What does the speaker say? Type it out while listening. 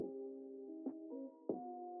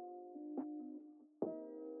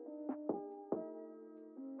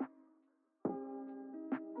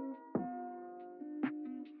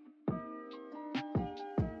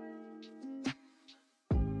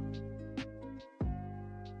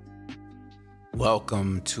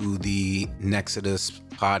Welcome to the Nexodus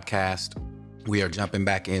podcast. We are jumping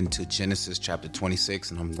back into Genesis chapter 26,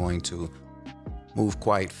 and I'm going to move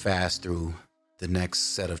quite fast through the next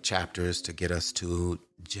set of chapters to get us to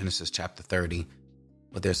Genesis chapter 30.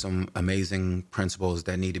 But there's some amazing principles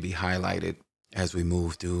that need to be highlighted as we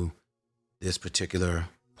move through this particular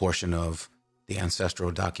portion of the ancestral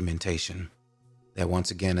documentation that, once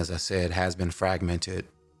again, as I said, has been fragmented,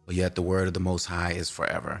 but yet the word of the Most High is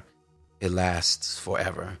forever. It lasts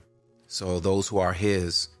forever. So those who are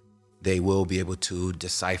his, they will be able to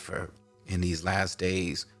decipher in these last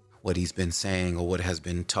days what he's been saying or what has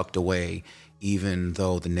been tucked away, even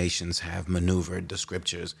though the nations have maneuvered the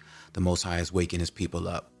scriptures. The Most High is waking his people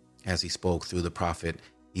up as he spoke through the prophet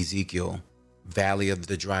Ezekiel. Valley of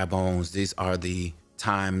the dry bones. These are the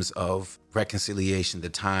times of reconciliation, the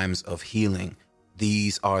times of healing.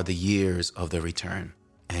 These are the years of the return.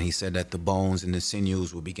 And he said that the bones and the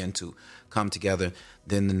sinews will begin to come together,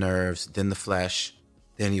 then the nerves, then the flesh,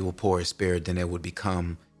 then he will pour his spirit, then it would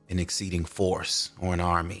become an exceeding force or an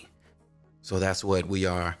army. So that's what we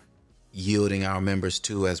are yielding our members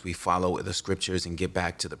to as we follow the scriptures and get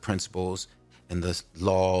back to the principles and the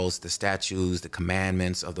laws, the statutes, the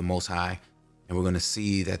commandments of the Most High. And we're going to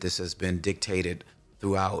see that this has been dictated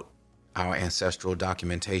throughout our ancestral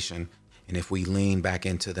documentation. And if we lean back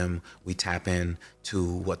into them, we tap in to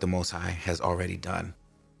what the Most High has already done.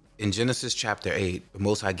 In Genesis chapter 8, the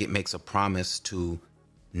Most High makes a promise to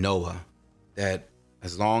Noah that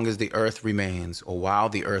as long as the earth remains, or while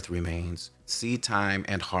the earth remains, seed time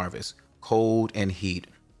and harvest, cold and heat,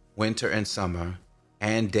 winter and summer,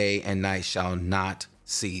 and day and night shall not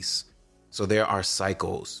cease. So there are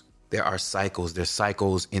cycles. There's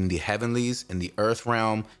cycles in the heavenlies, in the earth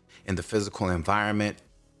realm, in the physical environment.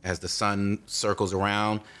 As the sun circles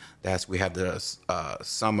around, we have the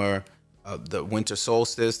summer, the winter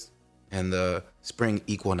solstice, and the spring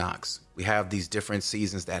equinox. We have these different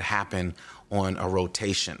seasons that happen on a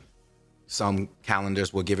rotation. Some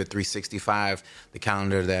calendars will give it 365. The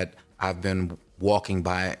calendar that I've been walking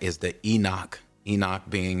by is the Enoch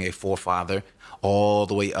being a forefather all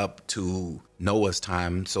the way up to Noah's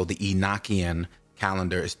time. So the Enochian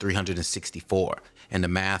calendar is 364. And the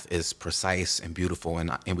math is precise and beautiful,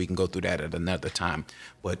 and we can go through that at another time.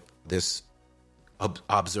 But this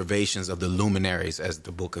observations of the luminaries, as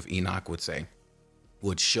the book of Enoch would say,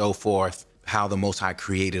 would show forth how the Most High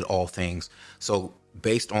created all things. So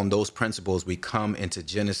based on those principles, we come into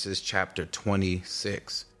Genesis chapter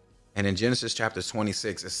 26. And in Genesis chapter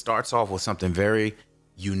 26, it starts off with something very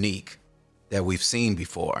unique that we've seen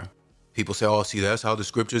before. People say, oh, see, that's how the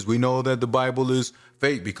scriptures, we know that the Bible is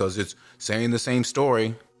fake because it's saying the same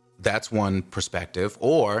story. That's one perspective.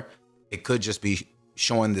 Or it could just be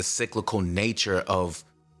showing the cyclical nature of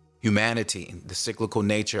humanity, the cyclical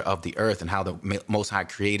nature of the earth, and how the Most High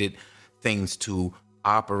created things to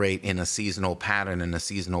operate in a seasonal pattern, in a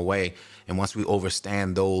seasonal way. And once we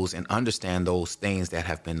understand those things that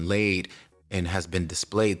have been laid and has been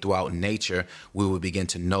displayed throughout nature, we will begin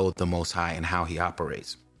to know the Most High and how he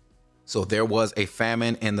operates. So there was a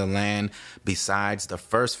famine in the land besides the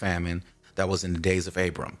first famine that was in the days of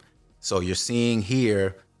Abram. So you're seeing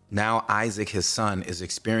here now Isaac, his son, is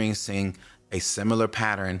experiencing a similar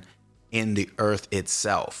pattern in the earth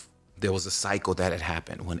itself. There was a cycle that had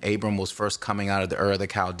happened. When Abram was first coming out of the Ur of the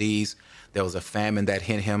Chaldees, there was a famine that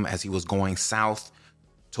hit him as he was going south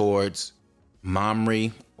towards Mamre,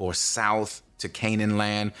 or south to Canaan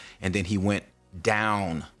land. And then he went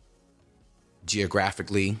down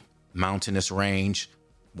geographically, mountainous range,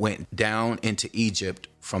 went down into Egypt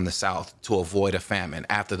from the south to avoid a famine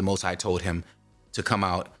after the Most High told him to come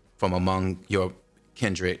out from among your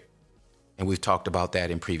kindred. And we've talked about that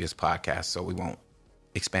in previous podcasts, so we won't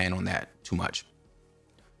expand on that too much.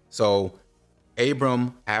 So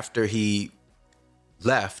Abram, after he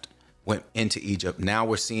left, went into Egypt. Now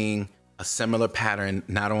we're seeing a similar pattern,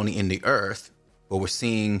 not only in the earth, but we're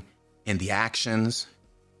seeing in the actions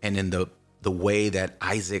and in the way that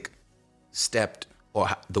Isaac stepped, or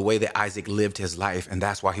the way that Isaac lived his life. And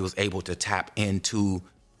that's why he was able to tap into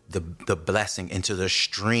the blessing, into the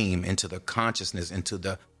stream, into the consciousness, into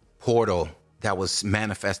the portal that was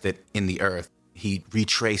manifested in the earth. He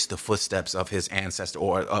retraced the footsteps of his ancestor,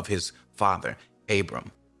 or of his father,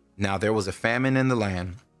 Abram. Now there was a famine in the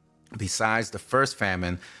land besides the first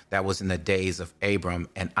famine that was in the days of Abram,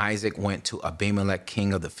 and Isaac went to Abimelech,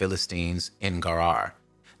 king of the Philistines, in Gerar.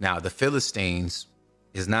 Now the Philistines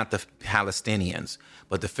is not the Palestinians,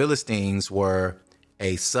 but the Philistines were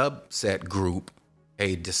a subset group,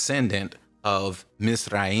 a descendant of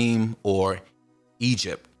Mizraim, or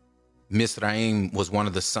Egypt. Mizraim was one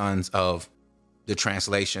of the sons of, the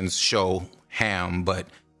translations show, Ham, but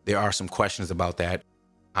there are some questions about that.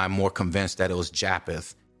 I'm more convinced that it was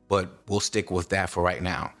Japheth, but we'll stick with that for right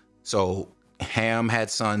now. So Ham had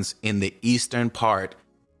sons in the eastern part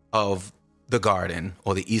of the garden,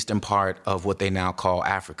 or the eastern part of what they now call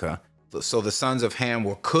Africa. So the sons of Ham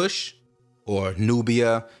were Cush, or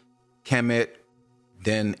Nubia, Kemet,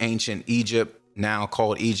 then ancient Egypt, now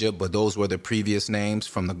called Egypt, but those were the previous names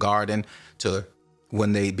from the garden to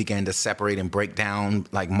when they began to separate and break down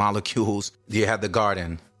like molecules. You had the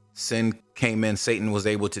garden. Sin came in, Satan was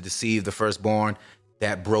able to deceive the firstborn.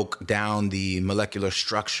 That broke down the molecular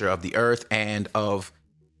structure of the earth and of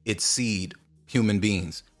its seed, human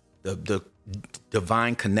beings. The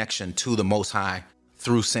divine connection to the Most High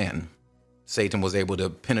through sin. Satan was able to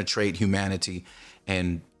penetrate humanity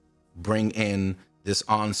and bring in this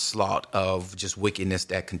onslaught of just wickedness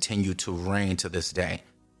that continued to reign to this day.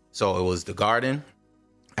 So it was the garden.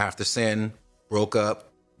 After sin broke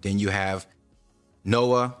up, then you have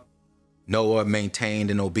Noah. Noah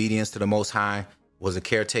maintained in obedience to the Most High, was a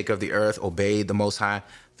caretaker of the earth, obeyed the Most High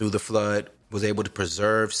through the flood, was able to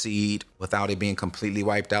preserve seed without it being completely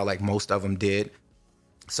wiped out like most of them did.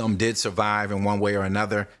 Some did survive in one way or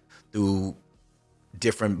another through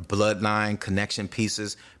different bloodline connection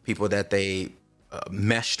pieces, people that they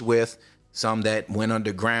meshed with, some that went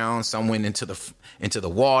underground, some went into the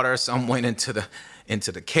water, some went into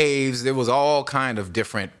the caves. There was all kind of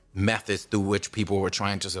different methods through which people were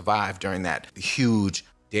trying to survive during that huge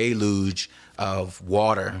deluge of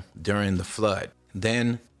water during the flood.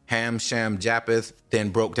 Then Ham, Shem, Japheth then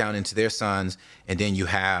broke down into their sons, and then you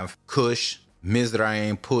have Cush,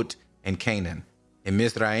 Mizraim, Put, and Canaan. And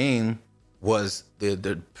Mizraim was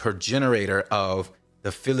the progenitor of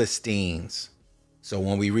the Philistines. So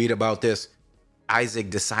when we read about this, Isaac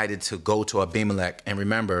decided to go to Abimelech. And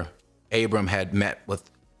remember, Abram had met with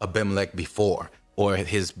Abimelech before, or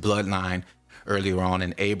his bloodline earlier on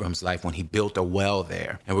in Abram's life when he built a well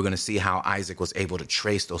there. And we're going to see how Isaac was able to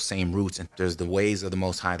trace those same roots. And there's the ways of the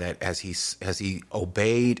Most High that as he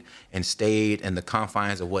obeyed and stayed in the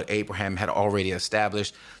confines of what Abraham had already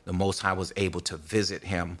established, the Most High was able to visit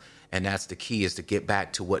him. And that's the key, is to get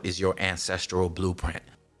back to what is your ancestral blueprint.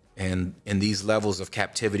 And in these levels of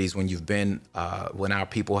captivities, when you've been, when our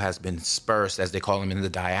people has been dispersed, as they call them in the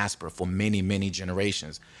diaspora, for many, many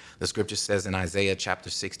generations, the scripture says in Isaiah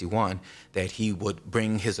chapter 61 that he would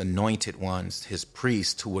bring his anointed ones, his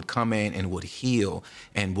priests, who would come in and would heal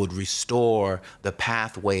and would restore the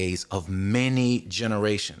pathways of many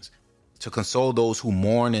generations to console those who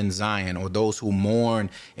mourn in Zion, or those who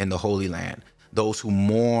mourn in the Holy Land, those who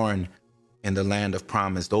mourn in the land of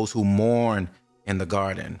promise, those who mourn in the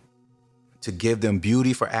garden, to give them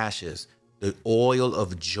beauty for ashes, the oil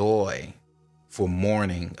of joy for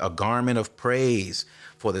mourning, a garment of praise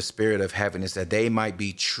for the spirit of heaviness, that they might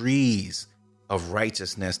be trees of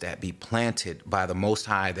righteousness that be planted by the Most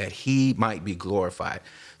High, that he might be glorified.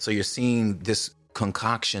 So you're seeing this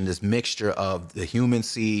concoction, this mixture of the human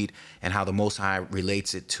seed and how the Most High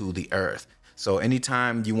relates it to the earth. So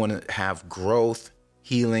anytime you want to have growth,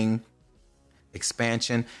 healing,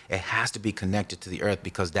 expansion, it has to be connected to the earth,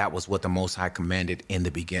 because that was what the Most High commanded in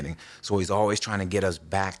the beginning. So he's always trying to get us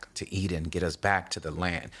back to Eden, get us back to the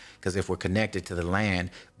land. Because if we're connected to the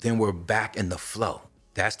land, then we're back in the flow.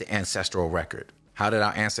 That's the ancestral record. How did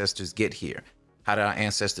our ancestors get here? How did our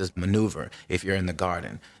ancestors maneuver if you're in the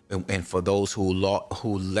garden? And for those who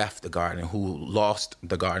left the garden, who lost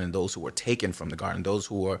the garden, those who were taken from the garden, those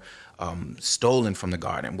who were stolen from the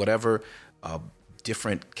garden, whatever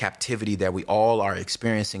different captivity that we all are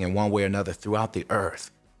experiencing in one way or another throughout the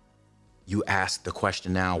earth, you ask the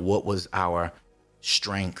question now, what was our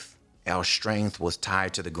strength? Our strength was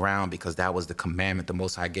tied to the ground, because that was the commandment the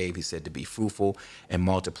Most High gave. He said to be fruitful and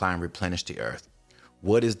multiply and replenish the earth.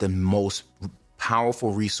 What is the most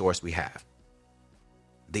powerful resource we have?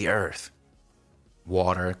 The earth.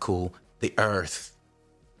 Water, cool. The earth,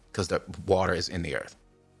 because the water is in the earth.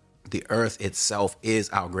 The earth itself is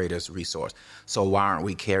our greatest resource. So why aren't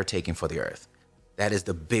we caretaking for the earth? That is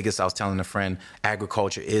the biggest. I was telling a friend,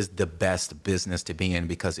 agriculture is the best business to be in,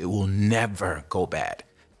 because it will never go bad.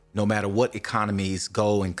 No matter what economies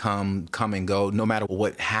go and come and go, no matter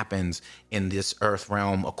what happens in this earth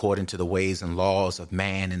realm, according to the ways and laws of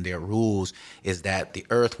man and their rules, is that the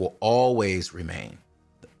earth will always remain.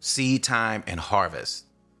 Seed time and harvest,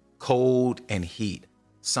 cold and heat,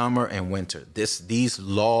 summer and winter. These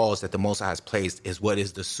laws that the Most High has placed is what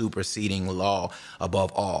is the superseding law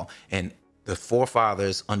above all. And the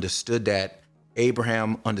forefathers understood that.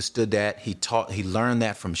 Abraham understood that. He learned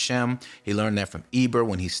that from Shem. He learned that from Eber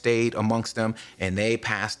when he stayed amongst them, and they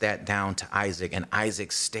passed that down to Isaac, and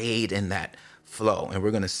Isaac stayed in that flow. And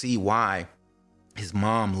we're going to see why his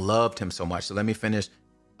mom loved him so much. So let me finish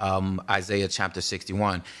Isaiah chapter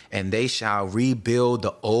 61. And they shall rebuild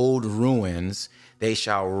the old ruins. They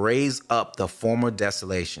shall raise up the former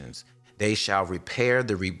desolations. They shall repair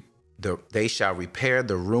the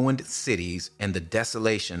ruined cities and the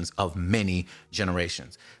desolations of many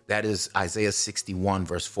generations. That is Isaiah 61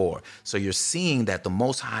 verse 4. So you're seeing that the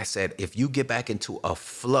Most High said, if you get back into a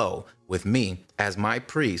flow with me as my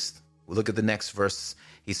priest, look at the next verse.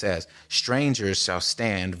 He says, strangers shall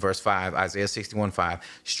stand, verse 5, Isaiah 61, 5,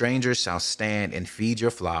 strangers shall stand and feed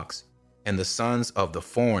your flocks, and the sons of the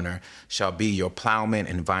foreigner shall be your plowmen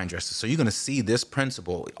and vine dressers. So you're going to see this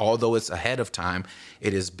principle, although it's ahead of time,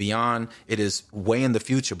 it is beyond, it is way in the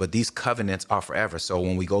future, but these covenants are forever. So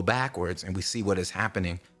when we go backwards and we see what is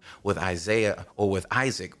happening with Isaiah or with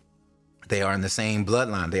Isaac, they are in the same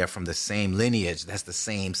bloodline. They are from the same lineage. That's the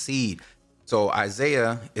same seed. So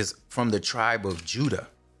Isaiah is from the tribe of Judah.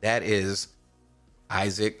 That is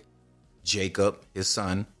Isaac, Jacob, his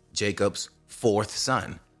son, Jacob's fourth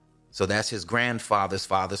son. So that's his grandfather's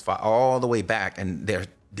father's father, all the way back. And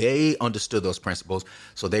they understood those principles.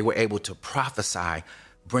 So they were able to prophesy,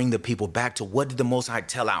 bring the people back to what did the Most High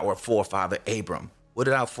tell our forefather Abram? What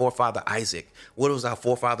did our forefather Isaac? What was our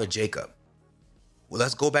forefather Jacob? Well,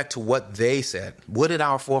 let's go back to what they said. What did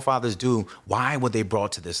our forefathers do? Why were they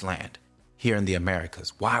brought to this land here in the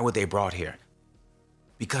Americas? Why were they brought here?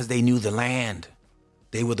 Because they knew the land.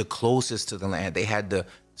 They were the closest to the land. They had the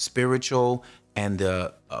spiritual and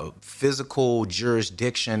the physical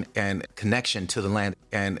jurisdiction and connection to the land.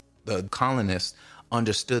 And the colonists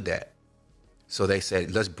understood that. So they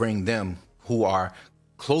said, let's bring them who are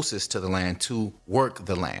closest to the land to work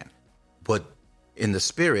the land. But in the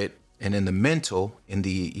spirit and in the mental, in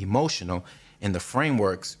the emotional, in the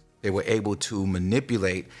frameworks, they were able to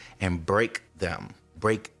manipulate and break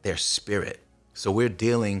their spirit. So we're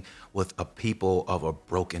dealing with a people of a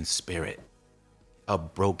broken spirit.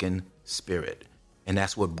 And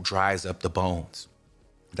that's what dries up the bones.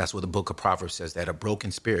 That's what the book of Proverbs says, that a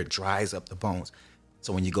broken spirit dries up the bones.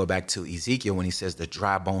 So when you go back to Ezekiel, when he says the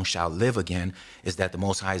dry bones shall live again, is that the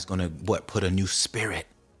Most High is going to put a new spirit,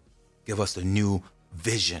 give us a new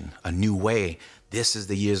vision, a new way. This is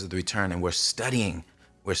the years of the return, and we're studying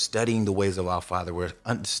the ways of our Father. We're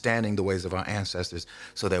understanding the ways of our ancestors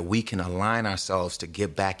so that we can align ourselves to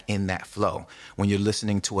get back in that flow. When you're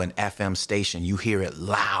listening to an FM station, you hear it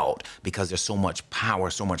loud because there's so much power,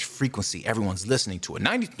 so much frequency. Everyone's listening to it.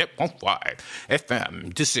 90.5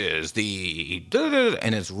 FM. This is the...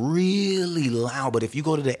 And it's really loud. But if you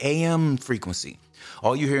go to the AM frequency,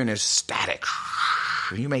 all you're hearing is static.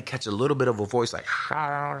 You may catch a little bit of a voice like,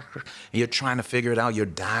 and you're trying to figure it out. You're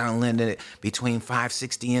dialing it between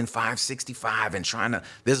 560 and 565 and trying to,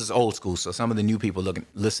 this is old school. So some of the new people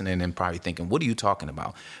listening and probably thinking, what are you talking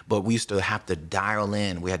about? But we used to have to dial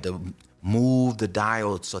in. We had to move the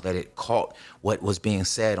dial so that it caught what was being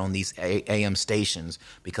said on these AM stations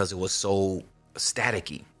because it was so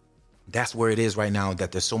staticky. That's where it is right now,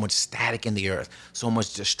 that there's so much static in the earth, so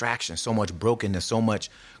much distraction, so much brokenness, so much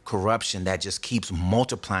corruption that just keeps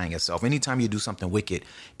multiplying itself. Anytime you do something wicked,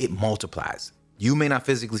 it multiplies. You may not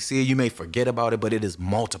physically see it, you may forget about it, but it is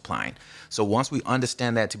multiplying. So once we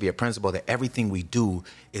understand that to be a principle, that everything we do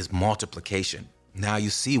is multiplication. Now you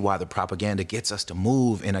see why the propaganda gets us to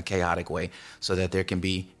move in a chaotic way so that there can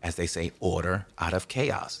be, as they say, order out of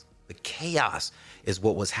chaos. The chaos is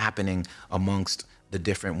what was happening amongst the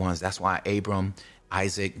different ones. That's why Abram,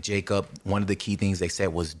 Isaac, Jacob, one of the key things they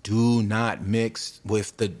said was do not mix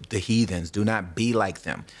with the heathens. Do not be like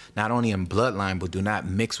them. Not only in bloodline, but do not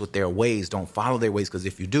mix with their ways. Don't follow their ways, because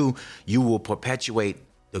if you do, you will perpetuate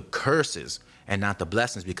the curses and not the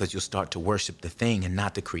blessings, because you'll start to worship the thing and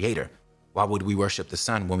not the creator. Why would we worship the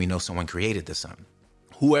sun when we know someone created the sun?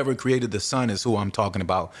 Whoever created the sun is who I'm talking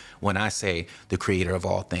about when I say the creator of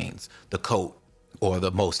all things, the coat or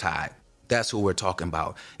the Most High. That's who we're talking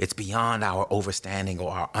about. It's beyond our overstanding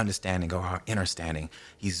or our understanding or our understanding.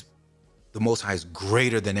 The Most High is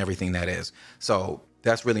greater than everything that is. So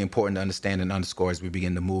that's really important to understand and underscore as we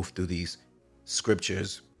begin to move through these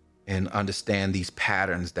scriptures and understand these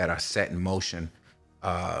patterns that are set in motion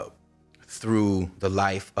through the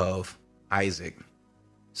life of Isaac.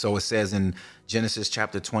 So it says in Genesis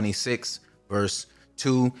chapter 26, verse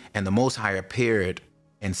 2, and the Most High appeared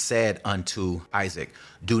and said unto Isaac,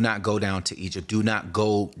 do not go down to Egypt. Do not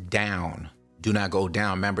go down. Do not go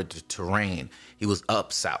down. Remember the terrain. He was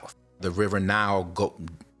up south. The river Nile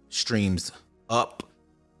streams up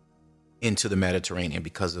into the Mediterranean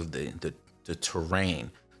because of the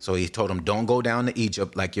terrain. So he told him, don't go down to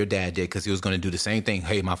Egypt like your dad did, because he was going to do the same thing.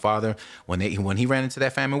 Hey, my father, when he ran into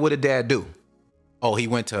that famine, what did dad do? Oh, he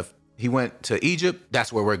went to he went to Egypt,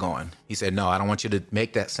 that's where we're going. He said, no, I don't want you to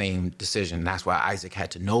make that same decision. That's why Isaac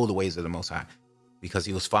had to know the ways of the Most High, because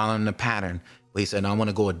he was following the pattern. But he said, no, I want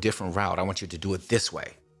to go a different route. I want you to do it this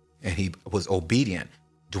way. And he was obedient.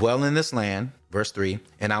 Dwell in this land, verse 3,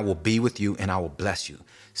 and I will be with you and I will bless you.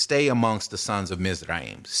 Stay amongst the sons of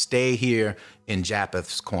Mizraim. Stay here in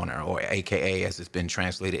Japheth's corner, or AKA as it's been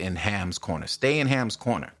translated, in Ham's corner. Stay in Ham's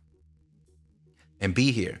corner and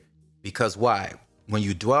be here. Because why? When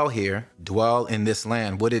you dwell here, dwell in this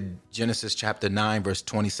land. What did Genesis chapter 9, verse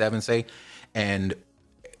 27 say? And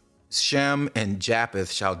Shem and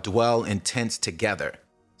Japheth shall dwell in tents together.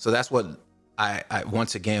 So that's what I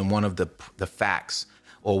once again, one of the facts,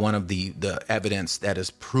 or one of the evidence that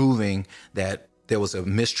is proving that there was a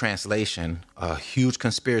mistranslation, a huge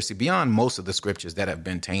conspiracy beyond most of the scriptures that have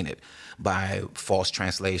been tainted by false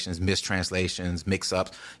translations, mistranslations,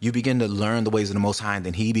 mix-ups. You begin to learn the ways of the Most High, and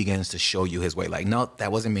then he begins to show you his way. Like, no,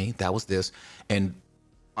 that wasn't me. That was this. And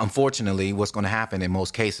unfortunately, what's going to happen in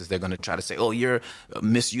most cases, they're going to try to say, oh, you're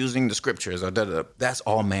misusing the scriptures, or da-da-da. That's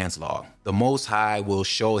all man's law. The Most High will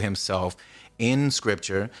show himself in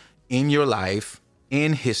scripture, in your life,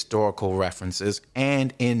 in historical references,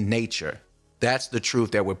 and in nature. That's the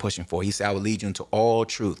truth that we're pushing for. He said, I will lead you into all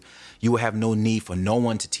truth. You will have no need for no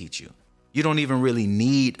one to teach you. You don't even really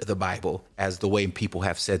need the Bible as the way people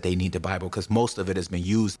have said they need the Bible, because most of it has been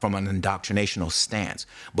used from an indoctrinational stance.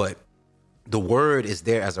 But the word is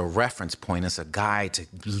there as a reference point. It's a guide to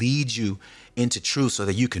lead you into truth so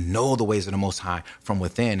that you can know the ways of the Most High from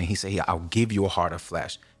within. And he said, I'll give you a heart of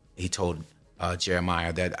flesh. He told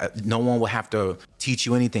Jeremiah that no one will have to teach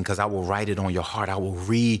you anything, because I will write it on your heart. I will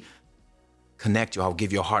reconnect you. I will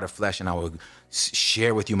give you a heart of flesh, and I will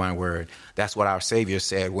share with you my word. That's what our Savior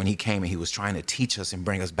said when he came and he was trying to teach us and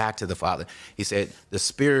bring us back to the Father. He said, the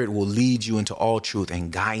Spirit will lead you into all truth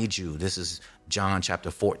and guide you. This is John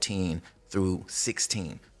chapter 14 through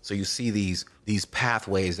 16. So you see these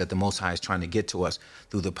pathways that the Most High is trying to get to us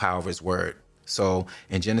through the power of his word. So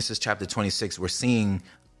in Genesis chapter 26, we're seeing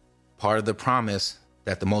part of the promise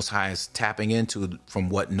that the Most High is tapping into from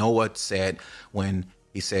what Noah said when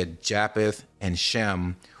he said Japheth and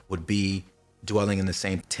Shem would be dwelling in the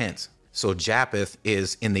same tents. So Japheth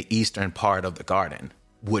is in the eastern part of the garden,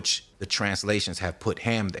 which the translations have put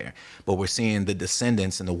Ham there. But we're seeing the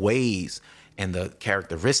descendants and the ways and the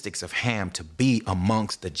characteristics of Ham to be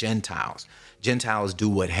amongst the Gentiles. Gentiles do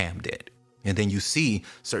what Ham did. And then you see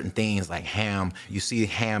certain things like Ham. You see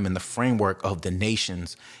Ham in the framework of the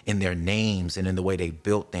nations, in their names and in the way they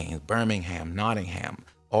built things. Birmingham, Nottingham,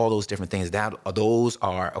 all those different things. Those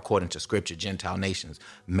are, according to scripture, Gentile nations.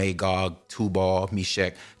 Magog, Tubal,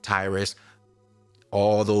 Meshech, Tyrus,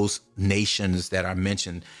 all those nations that are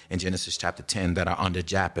mentioned in Genesis chapter 10 that are under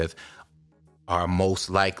Japheth are most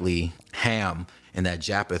likely Ham, and that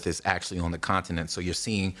Japheth is actually on the continent. So you're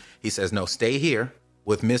seeing, he says, no, stay here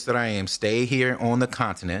with Mizraim, stay here on the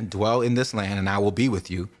continent, dwell in this land, and I will be with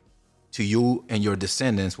you. To you and your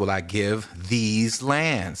descendants will I give these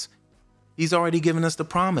lands. He's already given us the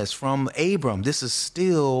promise from Abram. This is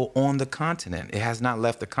still on the continent. It has not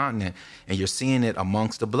left the continent. And you're seeing it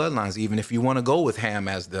amongst the bloodlines, even if you want to go with Ham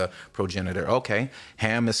as the progenitor. Okay,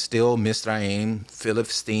 Ham is still Mizraim.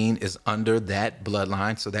 Philistine is under that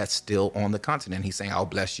bloodline. So that's still on the continent. He's saying, I'll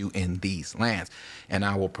bless you in these lands. And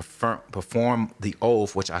I will perform the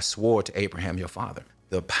oath which I swore to Abraham, your father.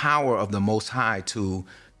 The power of the Most High to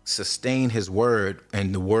sustain his word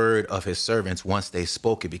and the word of his servants once they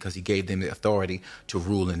spoke it, because he gave them the authority to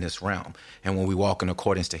rule in this realm. And when we walk in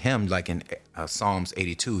accordance to him, like in Psalms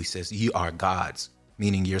 82, he says, you are gods,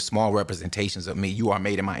 meaning you're small representations of me. You are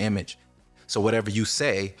made in my image. So whatever you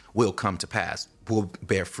say will come to pass, will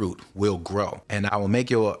bear fruit, will grow. And I will make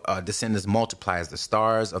your descendants multiply as the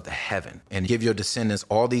stars of the heaven, and give your descendants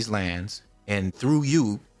all these lands, and through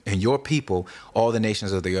you and your people, all the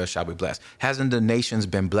nations of the earth shall be blessed. Hasn't the nations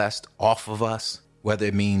been blessed off of us? Whether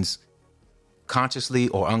it means consciously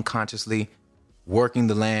or unconsciously, working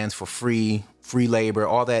the lands for free labor,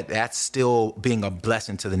 all that, that's still being a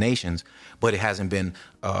blessing to the nations. But it hasn't been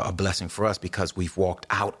a blessing for us because we've walked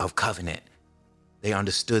out of covenant. They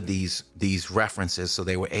understood these references, so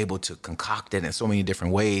they were able to concoct it in so many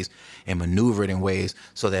different ways and maneuver it in ways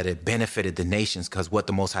so that it benefited the nations, because what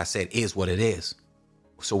the Most High said is what it is.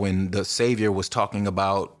 So when the Savior was talking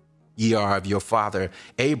about ye are of your father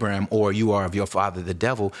Abram, or you are of your father the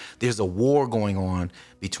devil, there's a war going on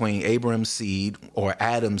between Abram's seed, or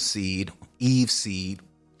Adam's seed, Eve's seed,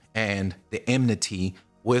 and the enmity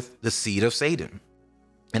with the seed of Satan.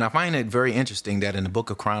 And I find it very interesting that in the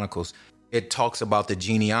book of Chronicles, it talks about the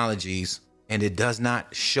genealogies and it does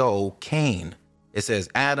not show Cain. It says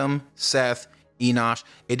Adam, Seth, Enosh,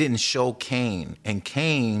 it didn't show Cain. And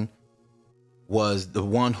Cain was the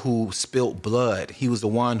one who spilt blood. He was the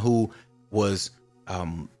one who was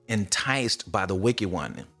enticed by the wicked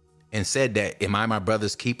one and said that, am I my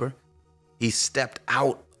brother's keeper? He stepped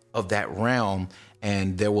out of that realm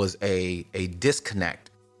and there was a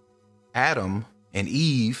disconnect. Adam and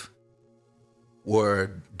Eve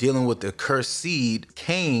were dealing with the cursed seed.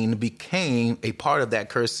 Cain became a part of that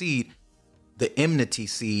cursed seed, the enmity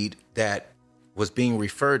seed that was being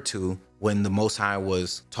referred to when the Most High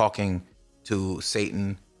was talking to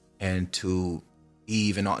Satan and to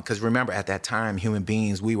Eve and all. Because remember, at that time, human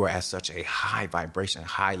beings, we were at such a high vibration,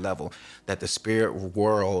 high level, that the spirit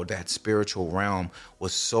world, that spiritual realm,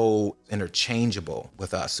 was so interchangeable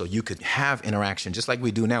with us. So you could have interaction just like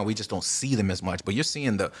we do now. We just don't see them as much, but you're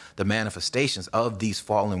seeing the manifestations of these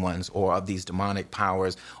fallen ones, or of these demonic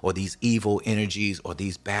powers, or these evil energies, or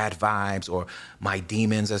these bad vibes, or my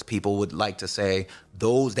demons, as people would like to say.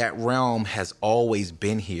 That realm has always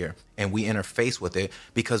been here, and we interface with it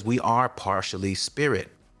because we are partially spirit,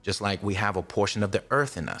 just like we have a portion of the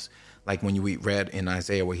earth in us. Like when we read in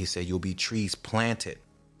Isaiah where he said, you'll be trees planted.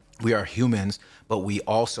 We are humans, but we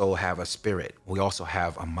also have a spirit. We also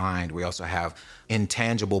have a mind. We also have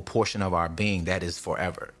intangible portion of our being that is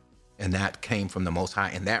forever. And that came from the Most High.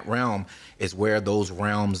 And that realm is where those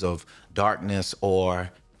realms of darkness or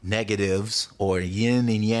negatives or yin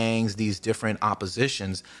and yangs, these different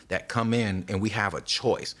oppositions that come in, and we have a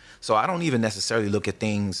choice. So I don't even necessarily look at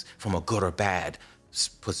things from a good or bad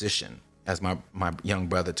position. As my young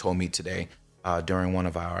brother told me today during one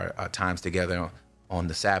of our times together on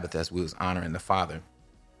the Sabbath as we was honoring the Father,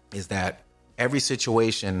 is that every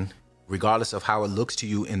situation, regardless of how it looks to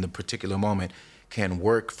you in the particular moment, can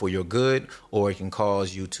work for your good or it can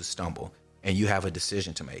cause you to stumble, and you have a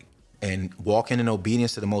decision to make. And walking in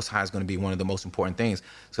obedience to the Most High is going to be one of the most important things.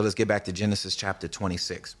 So let's get back to Genesis chapter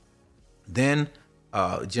 26. Then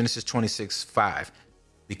Genesis 26:5.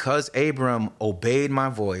 Because Abram obeyed my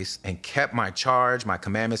voice and kept my charge, my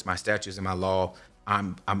commandments, my statutes, and my law,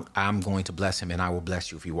 I'm going to bless him, and I will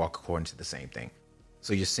bless you if you walk according to the same thing.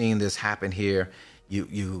 So you're seeing this happen here.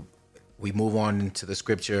 We move on into the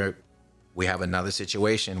scripture. We have another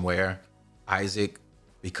situation where Isaac,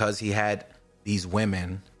 because he had these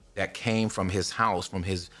women that came from his house, from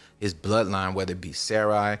his bloodline, whether it be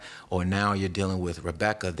Sarai or now you're dealing with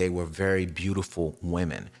Rebecca, they were very beautiful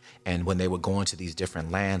women. And when they would go into these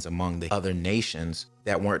different lands among the other nations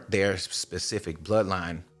that weren't their specific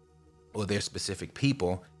bloodline or their specific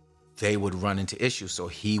people, they would run into issues. So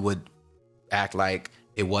he would act like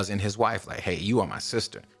it wasn't his wife, like, hey, you are my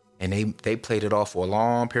sister. And they played it off for a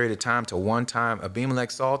long period of time, till one time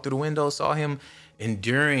Abimelech saw through the window, saw him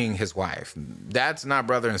enduring his wife. That's not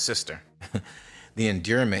brother and sister. The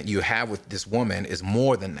endearment you have with this woman is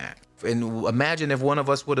more than that. And imagine if one of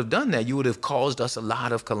us would have done that, you would have caused us a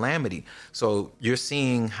lot of calamity. So you're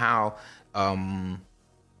seeing how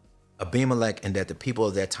Abimelech and that the people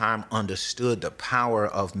of that time understood the power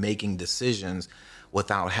of making decisions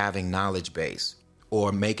without having knowledge base,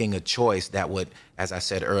 or making a choice that would, as I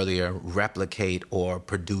said earlier, replicate or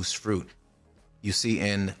produce fruit. You see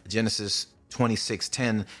in Genesis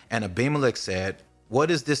 26:10, and Abimelech said, what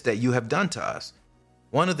is this that you have done to us?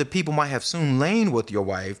 One of the people might have soon lain with your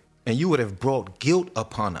wife, and you would have brought guilt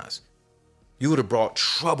upon us. You would have brought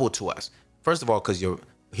trouble to us. First of all, because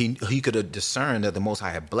he could have discerned that the Most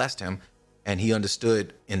High had blessed him, and he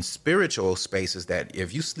understood in spiritual spaces that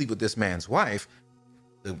if you sleep with this man's wife,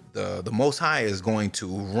 the Most High is going to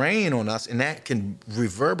rain on us, and that can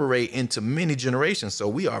reverberate into many generations. So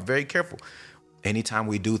we are very careful. Anytime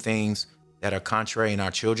we do things that are contrary and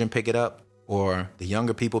our children pick it up, or the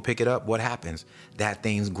younger people pick it up, what happens? That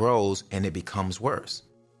thing grows and it becomes worse.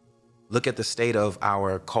 Look at the state of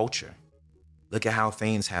our culture. Look at how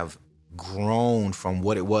things have grown from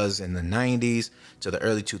what it was in the 90s to the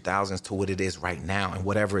early 2000s to what it is right now. And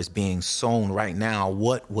whatever is being sown right now,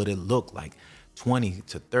 what would it look like 20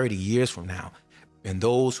 to 30 years from now? And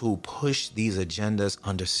those who push these agendas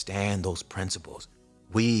understand those principles.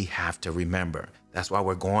 We have to remember. That's why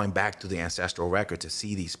we're going back to the ancestral record to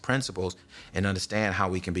see these principles and understand how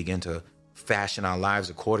we can begin to fashion our lives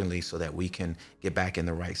accordingly so that we can get back in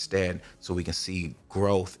the right stead, so we can see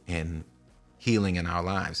growth and healing in our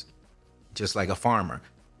lives. Just like a farmer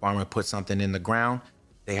puts something in the ground,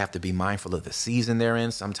 they have to be mindful of the season they're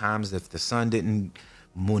in. Sometimes if the sun didn't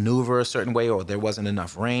maneuver a certain way or there wasn't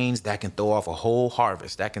enough rains, that can throw off a whole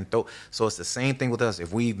harvest. So it's the same thing with us.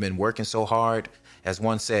 If we've been working so hard, as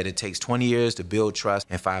one said, it takes 20 years to build trust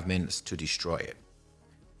and 5 minutes to destroy it.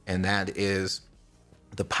 And that is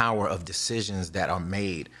the power of decisions that are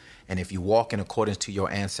made. And if you walk in accordance to your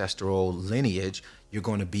ancestral lineage, you're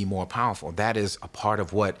going to be more powerful. That is a part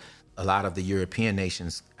of what a lot of the European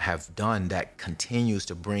nations have done that continues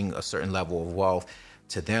to bring a certain level of wealth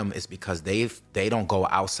to them, is because they don't go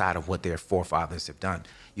outside of what their forefathers have done.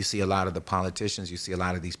 You see a lot of the politicians, you see a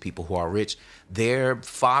lot of these people who are rich, their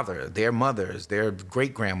father, their mothers, their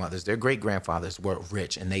great-grandmothers, their great-grandfathers were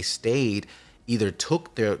rich, and they stayed, either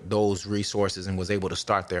took those resources and was able to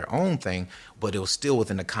start their own thing, but it was still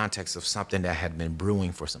within the context of something that had been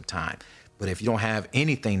brewing for some time. But if you don't have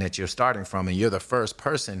anything that you're starting from, and you're the first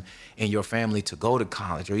person in your family to go to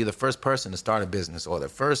college, or you're the first person to start a business, or the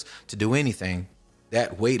first to do anything,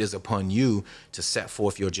 that weight is upon you to set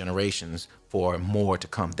forth your generations for more to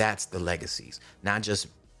come. That's the legacies, not just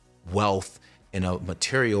wealth in a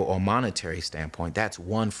material or monetary standpoint. That's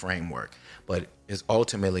one framework, but it's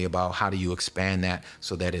ultimately about how do you expand that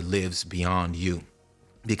so that it lives beyond you.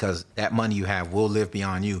 Because that money you have will live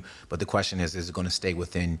beyond you. But the question is it going to stay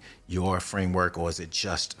within your framework, or is it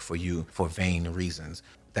just for you for vain reasons?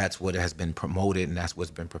 That's what has been promoted, and that's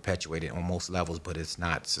what's been perpetuated on most levels, but it's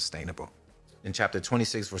not sustainable. In chapter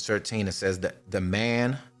 26, verse 13, it says that the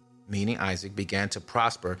man, meaning Isaac, began to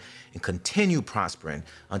prosper and continue prospering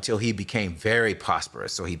until he became very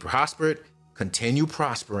prosperous. So he prospered, continued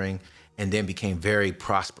prospering, and then became very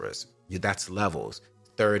prosperous. That's levels,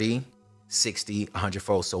 30, 60,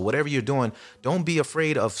 100-fold. So whatever you're doing, don't be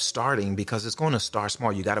afraid of starting, because it's going to start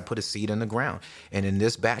small. You got to put a seed in the ground. And in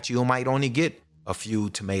this batch, you might only get a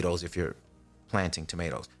few tomatoes if you're planting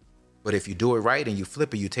tomatoes. But if you do it right and you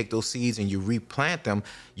flip it, you take those seeds and you replant them,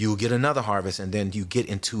 you get another harvest, and then you get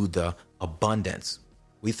into the abundance.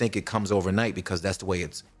 We think it comes overnight because that's the way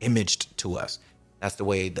it's imaged to us. That's the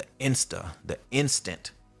way the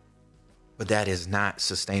instant. But that is not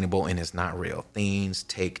sustainable, and it's not real. Things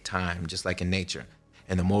take time, just like in nature.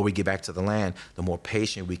 And the more we get back to the land, the more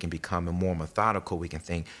patient we can become, and more methodical we can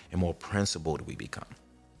think, and more principled we become.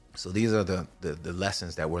 So these are the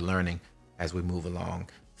lessons that we're learning as we move along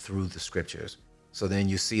through the scriptures. So then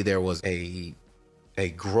you see there was a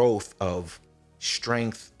growth of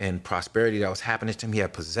strength and prosperity that was happening to him. He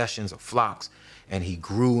had possessions of flocks, and he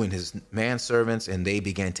grew in his manservants, and they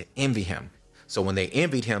began to envy him. So when they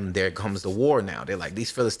envied him, there comes the war now. They're like, these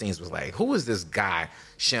Philistines was like, who is this guy,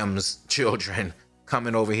 Shem's children,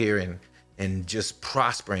 coming over here and just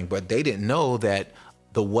prospering? But they didn't know that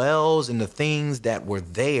the wells and the things that were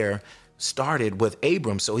there started with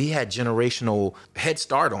Abram. So he had generational head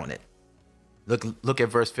start on it. Look at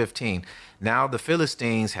verse 15. Now the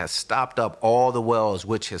Philistines had stopped up all the wells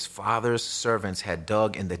which his father's servants had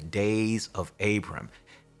dug in the days of Abram,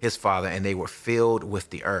 his father, and they were filled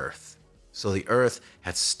with the earth. So the earth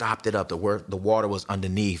had stopped it up. The water was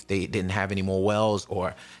underneath. They didn't have any more wells,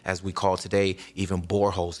 or as we call today, even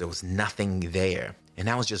boreholes. There was nothing there. And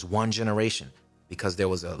that was just one generation, because there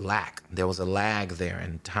was a lack. There was a lag there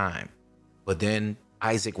in time. But then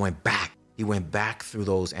Isaac went back. He went back through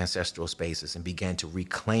those ancestral spaces and began to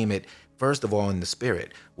reclaim it, first of all, in the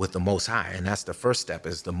spirit with the Most High. And that's the first step,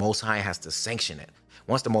 is the Most High has to sanction it.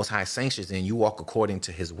 Once the Most High sanctions it and you walk according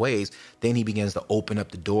to his ways, then he begins to open up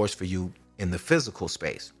the doors for you in the physical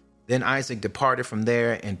space. Then Isaac departed from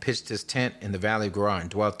there and pitched his tent in the valley of Gerar and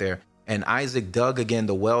dwelt there. And Isaac dug again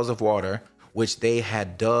the wells of water, which they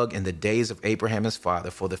had dug in the days of Abraham his father,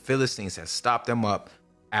 for the Philistines had stopped them up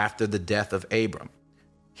after the death of Abram.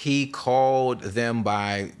 He called them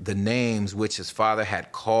by the names which his father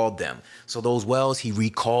had called them. So those wells, he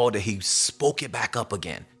recalled it. He spoke it back up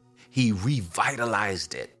again. He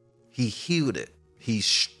revitalized it. He healed it.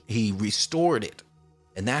 He restored it.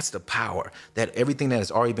 And that's the power, that everything that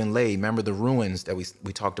has already been laid. Remember the ruins that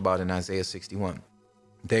we talked about in Isaiah 61.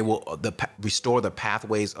 They will restore the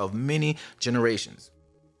pathways of many generations.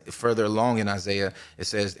 Further along in Isaiah, it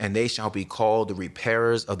says, and they shall be called the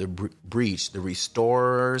repairers of the breach, the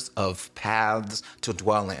restorers of paths to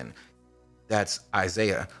dwell in. That's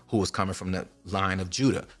Isaiah, who was coming from the line of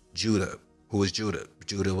Judah. Judah, who is Judah?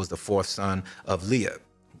 Judah was the fourth son of Leah,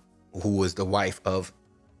 who was the wife of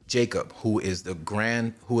Jacob, who is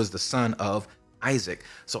the son of Isaac.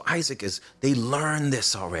 So Isaac they learned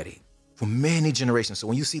this already for many generations. So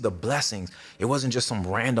when you see the blessings, it wasn't just some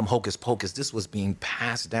random hocus pocus. This was being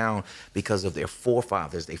passed down because of their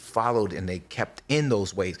forefathers. They followed and they kept in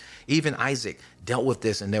those ways. Even Isaac dealt with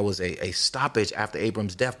this, and there was a stoppage after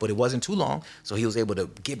Abram's death, but it wasn't too long. So he was able to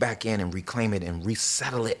get back in and reclaim it and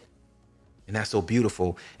resettle it. And that's so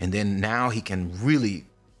beautiful. And then now he can really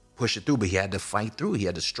push it through, but he had to fight through. He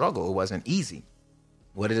had to struggle. It wasn't easy.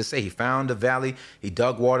 What did it say? He found a valley. He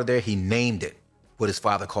dug water there. He named it what his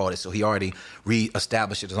father called it. So he already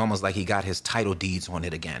reestablished it. It's almost like he got his title deeds on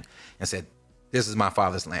it again and said, this is my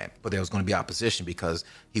father's land. But there was going to be opposition because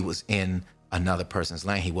he was in another person's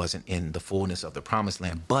land. He wasn't in the fullness of the promised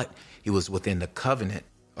land, but he was within the covenant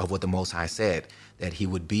of what the Most High said, that he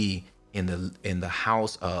would be in the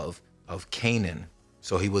house of Canaan.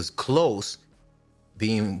 So he was close,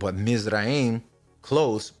 being what Mizraim,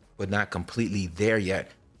 close, but not completely there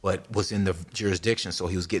yet, but was in the jurisdiction. So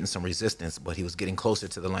he was getting some resistance, but he was getting closer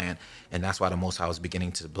to the land. And that's why the Most High was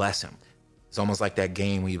beginning to bless him. It's almost like that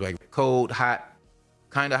game where you're like cold, hot,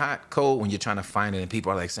 kind of hot, cold, when you're trying to find it. And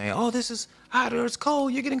people are like saying, oh, this is hot or it's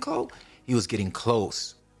cold. You're getting cold. He was getting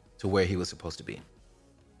close to where he was supposed to be.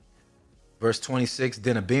 Verse 26,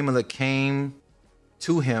 then Abimelech came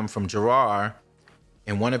to him from Gerar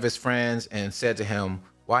and one of his friends and said to him,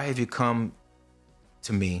 why have you come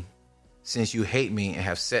to me, since you hate me and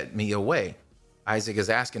have set me away? Isaac is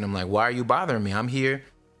asking him, like, why are you bothering me? I'm here.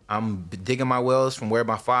 I'm digging my wells from where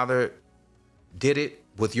my father did it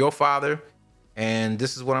with your father, and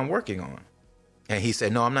this is what I'm working on. And he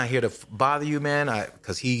said, no, I'm not here to bother you, man,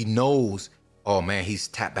 because he knows, oh, man, he's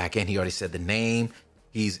tapped back in. He already said the name.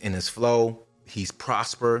 He's in his flow. He's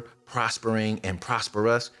prospering, and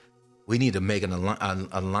prosperous. We need to make an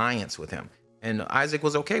alliance with him. And Isaac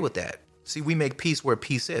was okay with that. See, we make peace where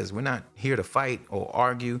peace is. We're not here to fight or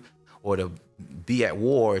argue or to be at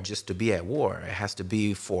war just to be at war. It has to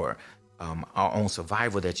be for our own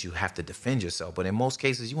survival, that you have to defend yourself. But in most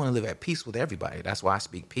cases, you want to live at peace with everybody. That's why I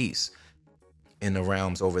speak peace in the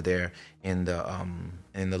realms over there in the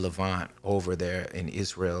Levant, over there in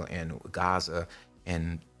Israel and Gaza,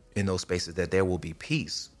 and in those spaces, that there will be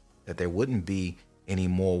peace, that there wouldn't be any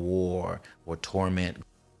more war or torment.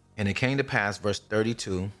 And it came to pass, verse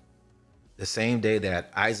 32, the same day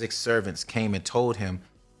that Isaac's servants came and told him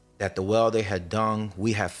that the well they had dug,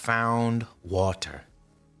 we have found water.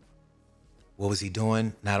 What was he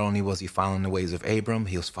doing? Not only was he following the ways of Abram,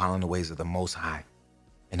 he was following the ways of the Most High.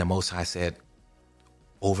 And the Most High said,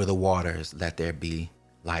 over the waters, let there be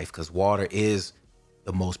life. Because water is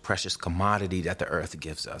the most precious commodity that the earth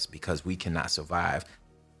gives us, because we cannot survive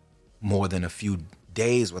more than a few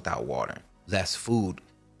days without water, less food.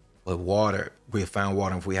 But water, we have found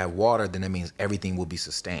water. If we have water, then that means everything will be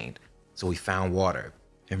sustained. So we found water.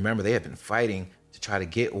 And remember, they had been fighting to try to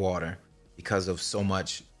get water because of so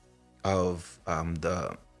much of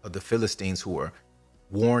the Philistines who were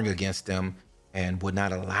warring against them and would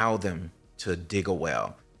not allow them to dig a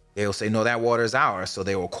well. They'll say, no, that water is ours. So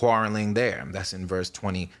they were quarreling there. That's in verse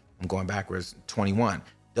 20. I'm going backwards, 21.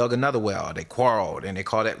 Dug another well. They quarreled, and they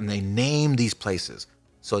called it, and they named these places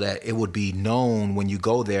so that it would be known when you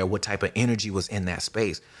go there what type of energy was in that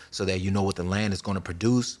space, so that you know what the land is going to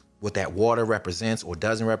produce, what that water represents or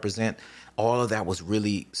doesn't represent. All of that was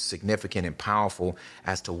really significant and powerful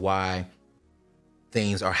as to why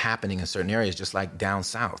things are happening in certain areas, just like down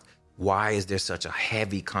south. Why is there such a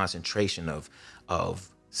heavy concentration of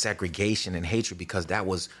segregation and hatred? Because that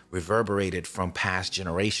was reverberated from past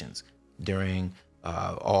generations during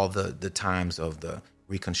all the times of the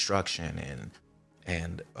Reconstruction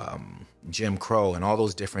and Jim Crow and all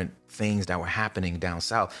those different things that were happening down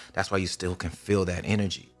south. That's why you still can feel that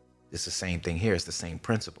energy. It's the same thing here. It's the same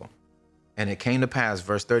principle. And it came to pass,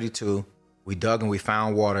 verse 32, we dug and we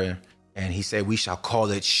found water, and he said, we shall call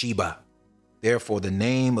it Sheba. Therefore, the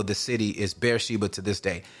name of the city is Beersheba to this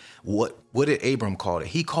day. What did Abram call it?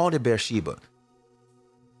 He called it Beersheba.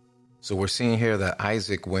 So we're seeing here that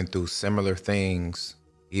Isaac went through similar things,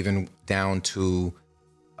 even down to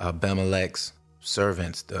Abimelech's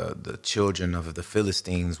servants. The children of the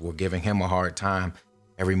Philistines were giving him a hard time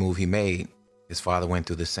every move he made. His father went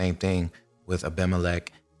through the same thing with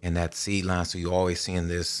Abimelech and that seed line. So you're always seeing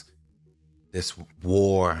this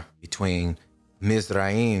war between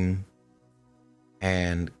Mizraim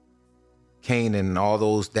and Canaan, and all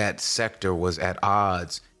those, that sector was at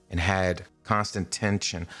odds and had constant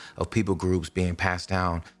tension of people groups being passed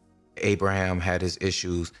down. Abraham had his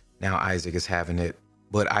issues. Now Isaac is having it.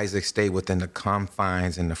 But Isaac stayed within the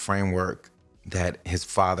confines and the framework that his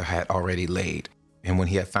father had already laid. And when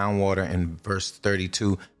he had found water, in verse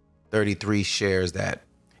 32, 33 shares that,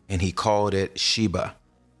 and he called it Sheba.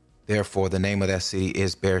 Therefore, the name of that city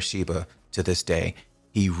is Beersheba to this day.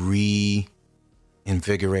 He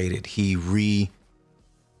reinvigorated, he re-spoke,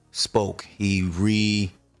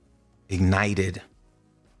 he reignited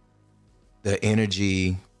the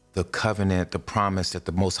energy, the covenant, the promise that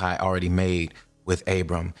the Most High already made with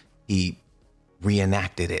Abram. He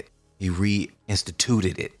reenacted it. He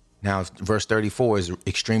reinstituted it. Now, verse 34 is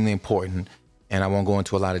extremely important, and I won't go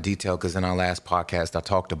into a lot of detail because in our last podcast, I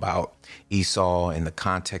talked about Esau and the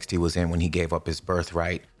context he was in when he gave up his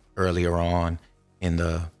birthright earlier on in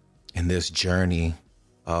this journey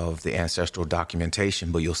of the ancestral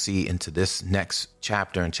documentation, but you'll see into this next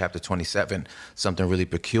chapter, in chapter 27, something really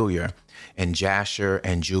peculiar. And Jasher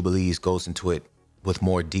and Jubilees goes into it with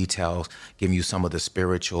more details, giving you some of the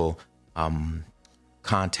spiritual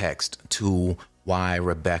context to why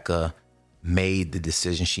Rebecca made the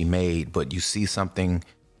decision she made. But you see something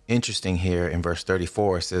interesting here in verse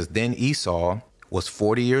 34. It says, then Esau was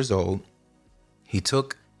 40 years old. He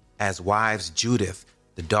took as wives Judith,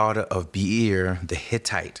 the daughter of Beer the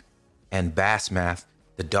Hittite, and Basmath,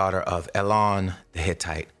 the daughter of Elon the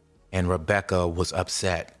Hittite. And Rebekah was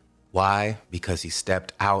upset. Why? Because he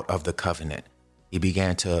stepped out of the covenant. He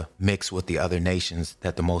began to mix with the other nations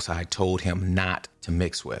that the Most High told him not to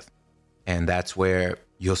mix with. And that's where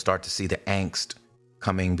you'll start to see the angst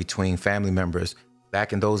coming between family members.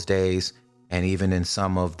 Back in those days, and even in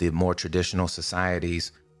some of the more traditional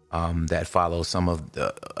societies that follow some of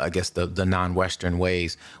the, I guess, the non-Western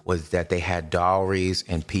ways, was that they had dowries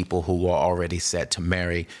and people who were already set to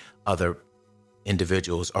marry other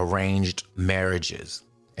individuals, arranged marriages.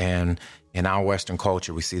 And in our Western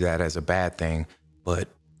culture, we see that as a bad thing. But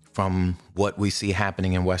from what we see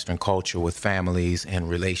happening in Western culture with families and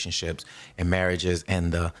relationships and marriages,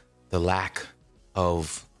 and the lack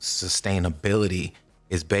of sustainability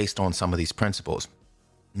is based on some of these principles.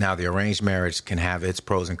 Now, the arranged marriage can have its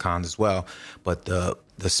pros and cons as well, but the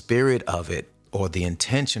spirit of it, or the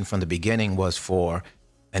intention from the beginning, was for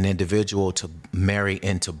an individual to marry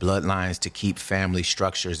into bloodlines to keep family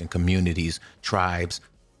structures and communities, tribes,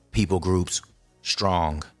 people groups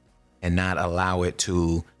strong, and not allow it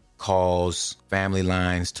to cause family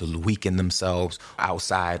lines to weaken themselves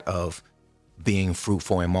outside of being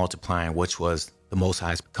fruitful and multiplying, which was the Most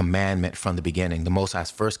High's commandment from the beginning. The Most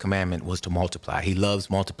High's first commandment was to multiply. He loves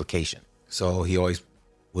multiplication. So he always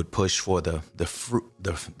would push for the fruit,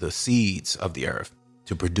 the seeds of the earth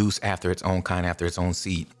to produce after its own kind, after its own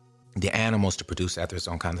seed. The animals to produce after its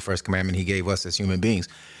own kind. The first commandment he gave us as human beings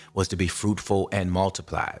was to be fruitful and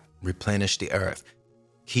multiply, replenish the earth,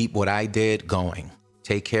 keep what I did going,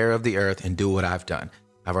 take care of the earth and do what I've done.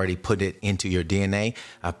 I've already put it into your DNA.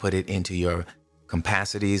 I've put it into your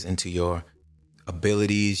capacities, into your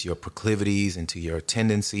abilities, your proclivities, into your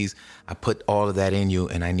tendencies. I put all of that in you,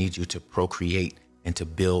 and I need you to procreate and to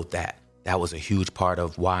build that. That was a huge part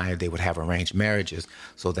of why they would have arranged marriages,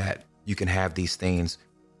 so that you can have these things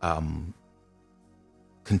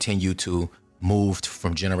continue to move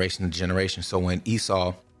from generation to generation. So when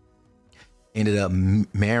Esau ended up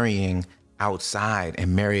marrying outside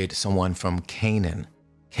and married someone from Canaan,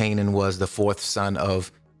 Canaan was the fourth son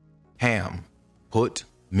of Ham. Put,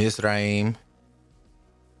 Mizraim,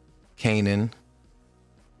 Canaan.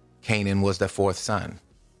 Canaan was the fourth son.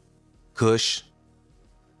 Cush,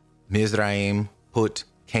 Mizraim, Put,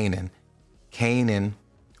 Canaan. Canaan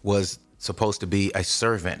was supposed to be a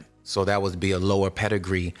servant. So that would be a lower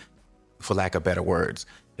pedigree, for lack of better words.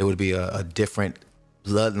 It would be a different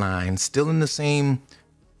bloodline, still in the same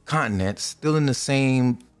continent, still in the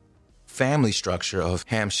same family structure of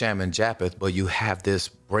Ham, Shem, and Japheth, but you have this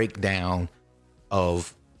breakdown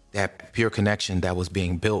of that pure connection that was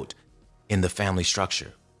being built in the family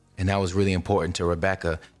structure. And that was really important to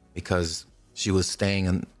Rebecca, because she was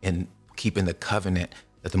staying and keeping the covenant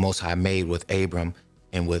that the Most High made with Abram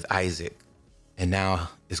and with Isaac. And now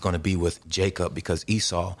it's going to be with Jacob, because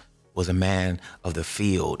Esau was a man of the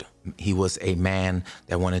field. He was a man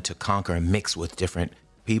that wanted to conquer and mix with different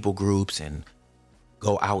people groups and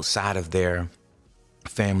go outside of their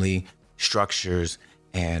family structures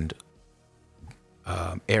and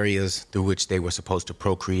areas through which they were supposed to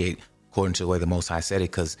procreate, according to the way the Most High said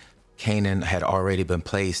it, because Canaan had already been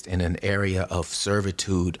placed in an area of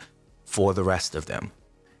servitude for the rest of them.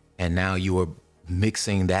 And now you were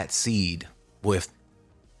mixing that seed with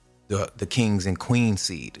the kings and queen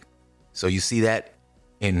seed. So you see that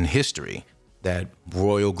in history, that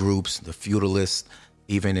royal groups, the feudalists,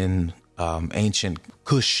 even in ancient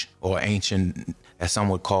Kush, or ancient, as some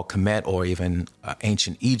would call Kemet, or even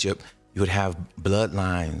ancient Egypt, you would have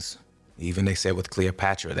bloodlines. Even they said with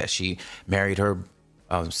Cleopatra that she married her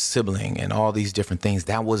sibling and all these different things.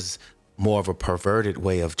 That was more of a perverted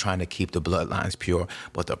way of trying to keep the bloodlines pure.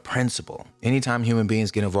 But the principle, anytime human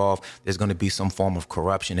beings get involved, there's going to be some form of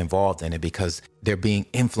corruption involved in it, because they're being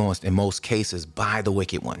influenced in most cases by the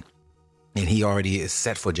wicked one. And he already is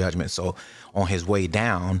set for judgment. So on his way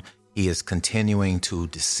down, he is continuing to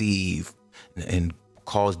deceive and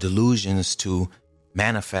cause delusions to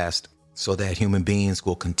manifest, so that human beings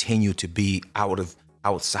will continue to be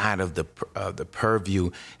outside of the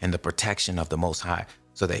purview and the protection of the Most High,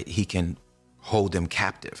 so that he can hold them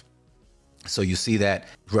captive. So you see that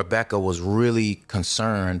Rebecca was really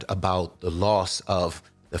concerned about the loss of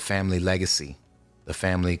the family legacy, the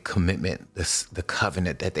family commitment, the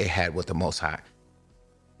covenant that they had with the Most High.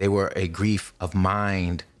 They were a grief of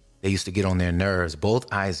mind. They used to get on their nerves,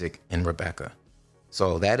 both Isaac and Rebekah.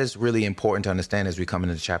 So that is really important to understand as we come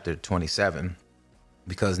into chapter 27,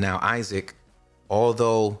 because now Isaac,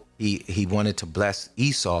 although he wanted to bless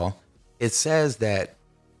Esau, it says that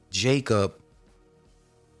Jacob,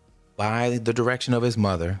 by the direction of his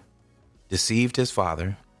mother, deceived his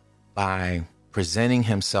father by presenting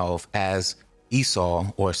himself as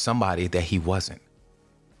Esau or somebody that he wasn't.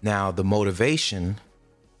 Now, the motivation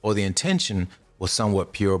or the intention was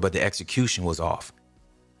somewhat pure, but the execution was off.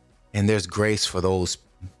 And there's grace for those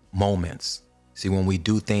moments. See, when we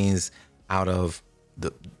do things out of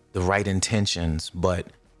the right intentions, but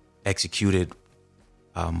executed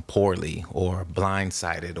poorly or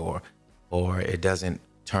blindsided, or it doesn't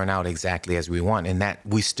turn out exactly as we want, and that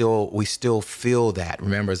we still feel that.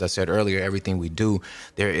 Remember, as I said earlier, everything we do,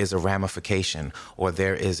 there is a ramification, or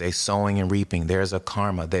there is a sowing and reaping. There's a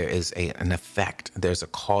karma. There is an effect. There's a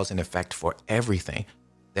cause and effect for everything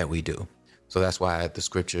that we do. So that's why the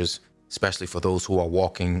scriptures, especially for those who are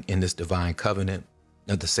walking in this divine covenant,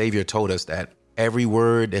 the Savior told us that every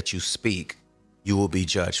word that you speak, you will be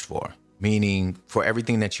judged for. Meaning, for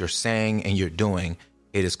everything that you're saying and you're doing,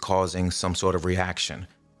 it is causing some sort of reaction.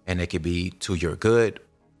 And it could be to your good,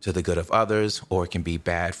 to the good of others, or it can be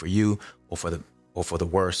bad for you, or for the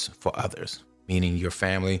worse for others, meaning your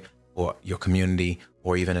family or your community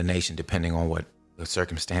or even a nation, depending on what the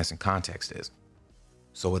circumstance and context is.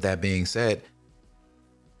 So with that being said,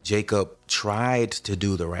 Jacob tried to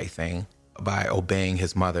do the right thing by obeying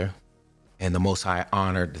his mother, and the Most High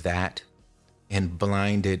honored that and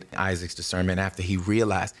blinded Isaac's discernment after he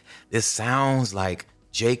realized this sounds like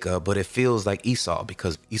Jacob, but it feels like Esau,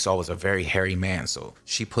 because Esau was a very hairy man. So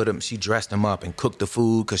she dressed him up and cooked the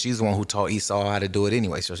food, because she's the one who taught Esau how to do it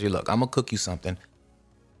anyway. So she, look, I'm going to cook you something,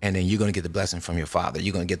 and then you're going to get the blessing from your father.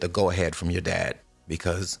 You're going to get the go ahead from your dad,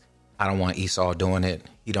 because I don't want Esau doing it.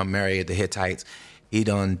 He done married the Hittites. He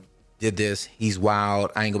done did this. He's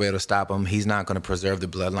wild. I ain't gonna be able to stop him. He's not going to preserve the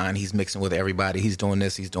bloodline. He's mixing with everybody. He's doing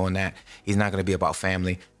this. He's doing that. He's not going to be about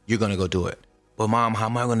family. You're going to go do it. But Mom, how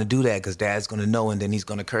am I going to do that? Because Dad's going to know, and then he's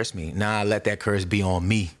going to curse me. Nah, let that curse be on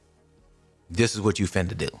me. This is what you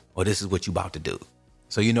finna do, or this is what you about to do.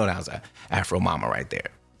 So you know that was an Afro mama right there.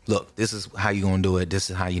 Look, this is how you going to do it. This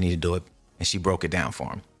is how you need to do it. And she broke it down for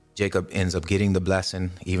him. Jacob ends up getting the blessing,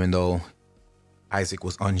 even though Isaac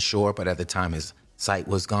was unsure, but at the time his sight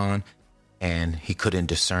was gone and he couldn't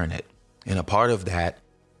discern it. And a part of that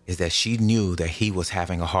is that she knew that he was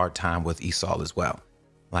having a hard time with Esau as well.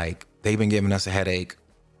 Like, they've been giving us a headache.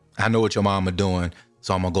 I know what your mama doing,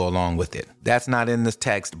 so I'm going to go along with it. That's not in this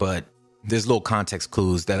text, but there's little context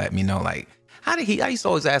clues that let me know, like, I used to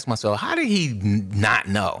always ask myself, how did he not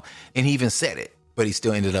know? And he even said it, but he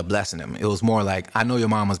still ended up blessing him. It was more like, I know your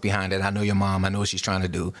mama's behind it. I know your mom. I know what she's trying to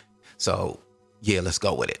do. So yeah, let's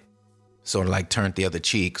go with it. Sort of like turned the other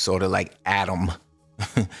cheek, sort of like Adam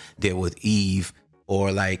did with Eve,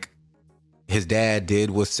 or like his dad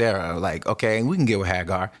did with Sarah. Like, okay, we can get with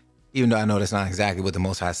Hagar, even though I know that's not exactly what the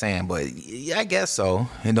Most High is saying, but yeah, I guess so.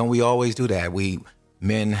 And don't we always do that?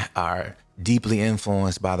 Men are deeply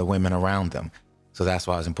influenced by the women around them. So that's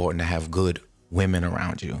why it's important to have good women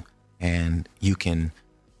around you. And you can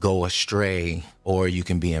go astray or you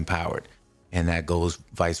can be empowered. And that goes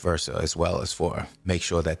vice versa as well, as for make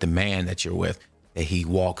sure that the man that you're with, that he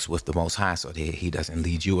walks with the Most High so that he doesn't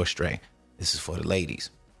lead you astray. This is for the ladies.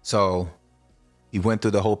 So he went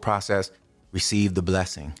through the whole process, received the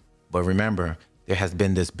blessing. But remember, there has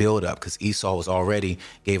been this buildup because Esau was already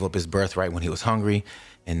gave up his birthright when he was hungry.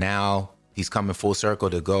 And now he's coming full circle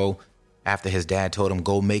to go after his dad told him,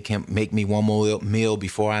 go make me one more meal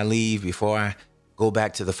before I leave, before I go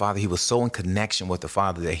back to the Father. He was so in connection with the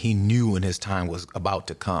Father that he knew when his time was about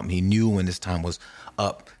to come. He knew when his time was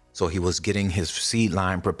up. So he was getting his seed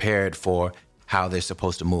line prepared for how they're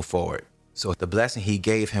supposed to move forward. So the blessing he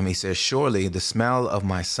gave him, he says, surely the smell of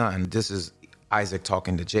my son, this is Isaac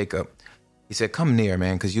talking to Jacob. He said, come near,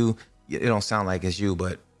 man, because it don't sound like it's you,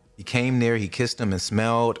 but he came near, he kissed him and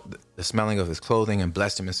smelled the smelling of his clothing and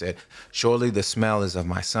blessed him and said, surely the smell is of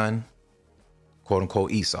my son, quote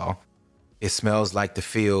unquote Esau. It smells like the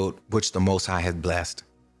field which the Most High had blessed.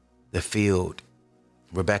 The field.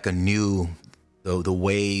 Rebekah knew the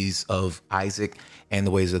ways of Isaac and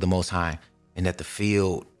the ways of the Most High, and that the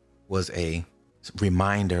field was a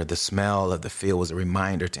reminder. The smell of the field was a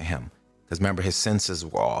reminder to him. Because remember, his senses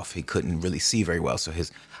were off. He couldn't really see very well. So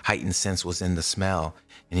his heightened sense was in the smell.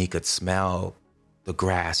 And he could smell the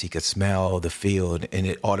grass. He could smell the field. And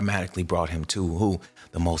it automatically brought him to who?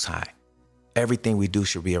 The Most High. Everything we do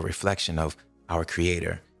should be a reflection of our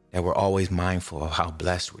Creator, that we're always mindful of how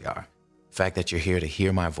blessed we are. The fact that you're here to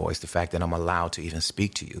hear my voice, the fact that I'm allowed to even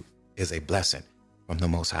speak to you is a blessing from the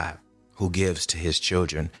Most High, who gives to his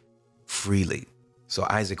children freely. So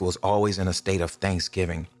Isaac was always in a state of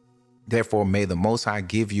thanksgiving. Therefore, may the Most High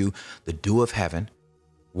give you the dew of heaven,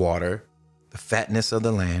 water, the fatness of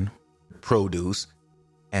the land, produce,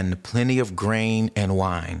 and plenty of grain and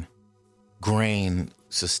wine. Grain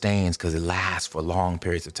sustains because it lasts for long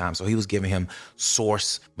periods of time. So he was giving him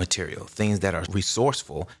source material, things that are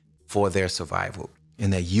resourceful for their survival,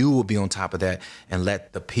 and that you will be on top of that and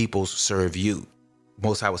let the people serve you.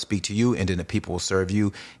 Most High will speak to you, and then the people will serve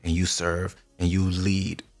you, and you serve and you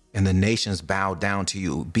lead. And the nations bow down to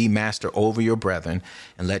you. Be master over your brethren,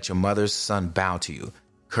 and let your mother's son bow to you.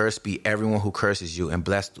 Cursed be everyone who curses you, and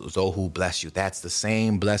blessed those who bless you. That's the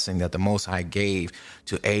same blessing that the Most High gave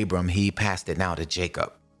to Abram. He passed it now to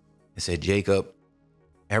Jacob. He said, Jacob,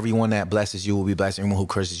 everyone that blesses you will be blessed. Everyone who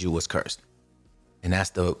curses you was cursed. And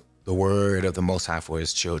that's the word of the Most High for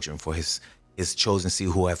his children, for his chosen seed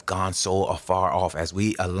who have gone so far off. As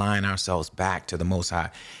we align ourselves back to the Most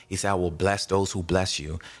High, he said, I will bless those who bless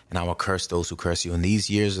you, and I will curse those who curse you. In these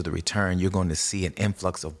years of the return, you're going to see an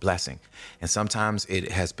influx of blessing. And sometimes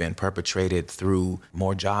it has been perpetrated through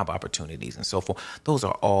more job opportunities and so forth. Those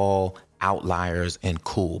are all outliers and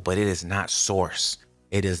cool, but it is not source.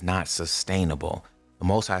 It is not sustainable. The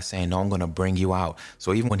Most High is saying, no, I'm going to bring you out.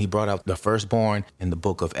 So even when he brought out the firstborn in the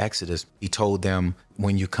book of Exodus, he told them,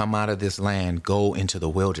 when you come out of this land, go into the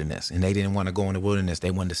wilderness. And they didn't want to go in the wilderness. They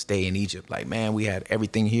wanted to stay in Egypt. Like, man, we had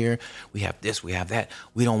everything here. We have this, we have that.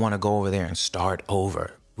 We don't want to go over there and start over.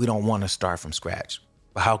 We don't want to start from scratch.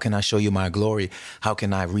 But how can I show you my glory? How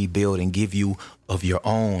can I rebuild and give you of your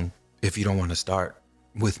own if you don't want to start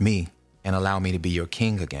with me and allow me to be your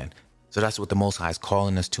king again? So that's what the Most High is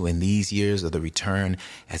calling us to in these years of the return,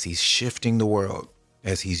 as he's shifting the world,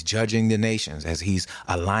 as he's judging the nations, as he's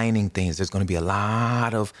aligning things. There's going to be a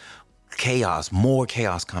lot of chaos, more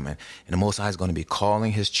chaos coming. And the Most High is going to be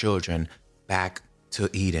calling his children back to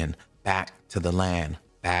Eden, back to the land,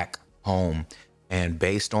 back home. And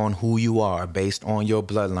based on who you are, based on your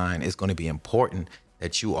bloodline, it's going to be important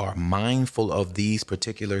that you are mindful of these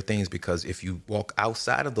particular things, because if you walk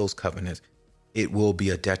outside of those covenants, it will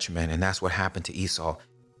be a detriment. And that's what happened to Esau.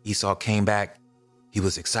 Esau came back. He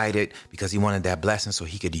was excited because he wanted that blessing so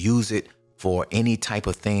he could use it for any type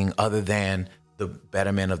of thing other than the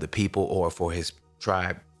betterment of the people or for his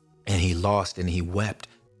tribe. And he lost, and he wept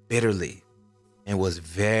bitterly and was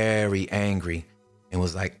very angry and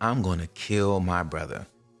was like, I'm going to kill my brother.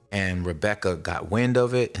 And Rebecca got wind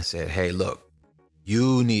of it and said, hey, look,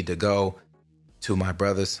 you need to go to my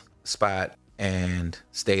brother's spot and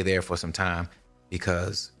stay there for some time,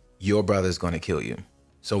 because your brother is going to kill you.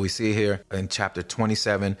 So we see here in chapter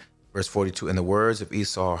 27, verse 42, and the words of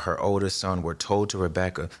Esau, her older son, were told to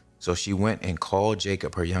Rebekah. So she went and called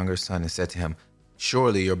Jacob, her younger son, and said to him,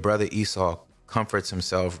 surely your brother Esau comforts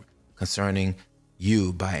himself concerning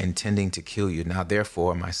you by intending to kill you. Now,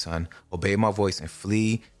 therefore, my son, obey my voice and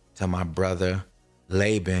flee to my brother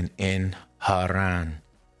Laban in Haran.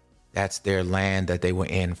 That's their land that they were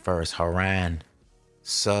in first, Haran.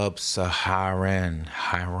 Sub-Saharan,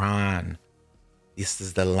 Haran. This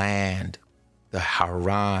is the land, the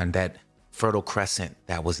Haran, that fertile crescent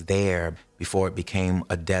that was there before it became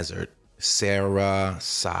a desert. Sarah,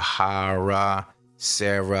 Sahara,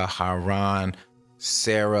 Sarah, Haran,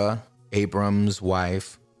 Sarah, Abram's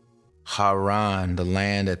wife. Haran, the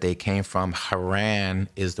land that they came from. Haran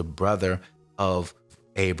is the brother of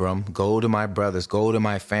Abram. Go to my brothers, go to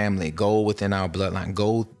my family, go within our bloodline,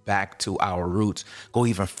 go back to our roots, go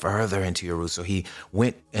even further into your roots. So he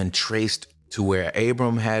went and traced to where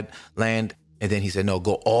Abram had land. And then he said, no,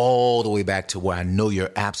 go all the way back to where I know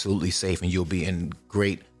you're absolutely safe and you'll be in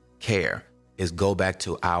great care, is go back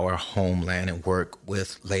to our homeland and work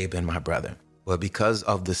with Laban, my brother. But because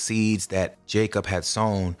of the seeds that Jacob had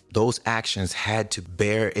sown, those actions had to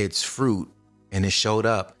bear its fruit. And it showed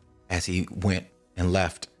up as he went and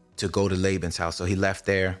left to go to Laban's house. So he left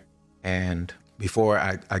there. And before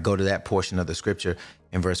I go to that portion of the scripture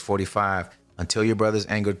in verse 45, until your brother's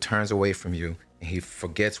anger turns away from you and he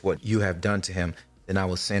forgets what you have done to him, then I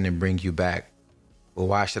will send and bring you back. Well,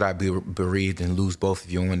 why should I be bereaved and lose both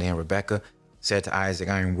of you? And then Rebekah said to Isaac,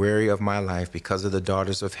 I am weary of my life because of the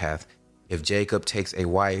daughters of Heth. If Jacob takes a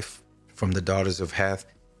wife from the daughters of Heth,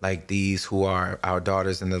 like these who are our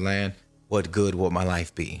daughters in the land, what good will my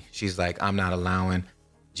life be? She's like, I'm not allowing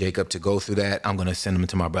Jacob to go through that. I'm going to send him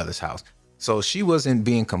to my brother's house. So she wasn't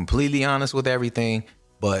being completely honest with everything,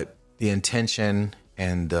 but the intention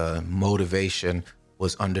and the motivation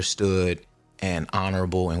was understood. and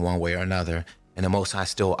honorable in one way or another. And the Most High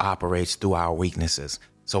still operates through our weaknesses.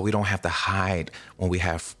 So we don't have to hide when we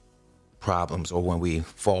have problems or when we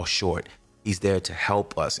fall short. He's there to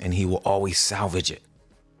help us, and he will always salvage it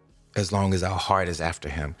as long as our heart is after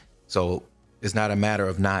him. So it's not a matter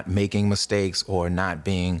of not making mistakes or not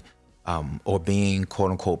being being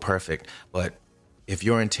quote unquote perfect. But if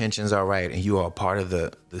your intentions are right and you are a part of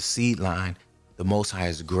the seed line, the Most High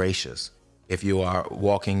is gracious. If you are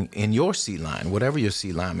walking in your seed line, whatever your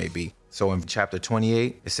seed line may be. So in chapter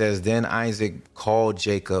 28, it says, Then Isaac called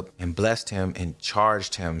Jacob and blessed him and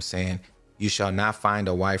charged him, saying, You shall not find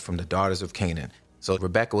a wife from the daughters of Canaan. So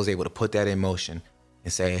Rebekah was able to put that in motion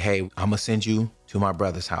and say, hey, I'm going to send you to my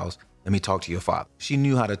brother's house. Let me talk to your father. She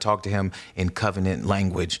knew how to talk to him in covenant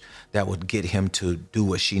language that would get him to do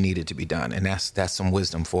what she needed to be done. And that's some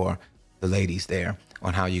wisdom for the ladies there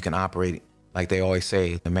on how you can operate. Like they always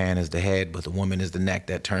say, the man is the head, but the woman is the neck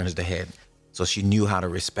that turns the head. So she knew how to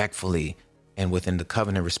respectfully and within the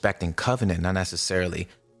covenant, respecting covenant, not necessarily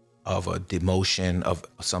of a demotion of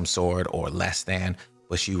some sort or less than,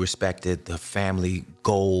 but she respected the family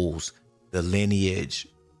goals, the lineage,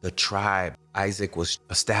 the tribe. Isaac was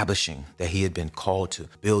establishing that he had been called to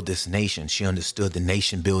build this nation. She understood the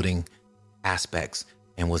nation building aspects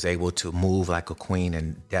and was able to move like a queen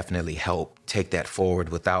and definitely help take that forward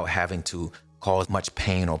without having to cause much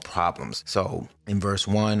pain or problems. So in verse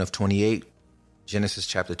 1 of 28, Genesis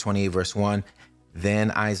chapter 28, verse 1,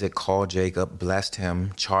 Then Isaac called Jacob, blessed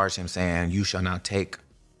him, charged him, saying, You shall not take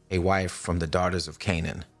a wife from the daughters of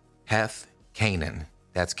Canaan. Heth, Canaan.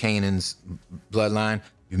 That's Canaan's bloodline.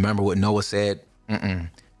 You remember what Noah said?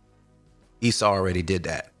 Esau already did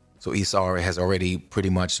that. So Esau has already pretty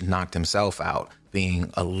much knocked himself out,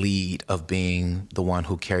 being a lead of being the one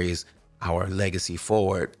who carries our legacy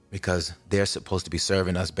forward, because they're supposed to be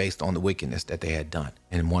serving us based on the wickedness that they had done.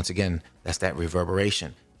 And once again, that's that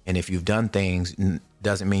reverberation. And if you've done things,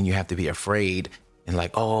 doesn't mean you have to be afraid and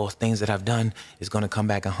like, oh, things that I've done is going to come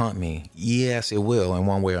back and haunt me. Yes, it will in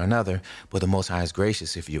one way or another, but the Most High is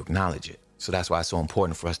gracious if you acknowledge it. So that's why it's so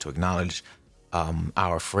important for us to acknowledge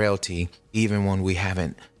our frailty, even when we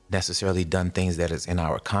haven't necessarily done things that is in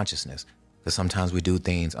our consciousness. Because sometimes we do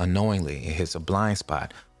things unknowingly. It hits a blind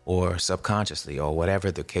spot or subconsciously or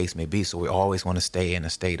whatever the case may be. So we always want to stay in a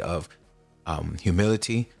state of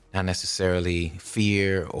humility, not necessarily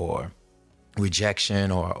fear or rejection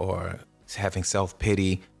or having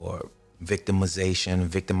self-pity or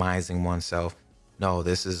victimizing oneself. No,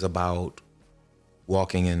 this is about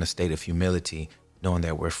walking in a state of humility, knowing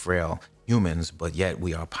that we're frail humans, but yet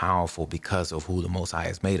we are powerful because of who the Most High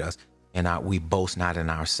has made us. And we boast not in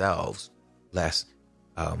ourselves, lest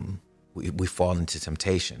we fall into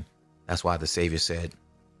temptation. That's why the Savior said,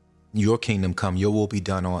 Your kingdom come, your will be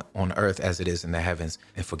done on earth as it is in the heavens,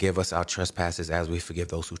 and forgive us our trespasses as we forgive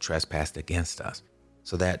those who trespassed against us.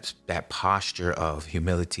 So that posture of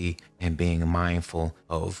humility and being mindful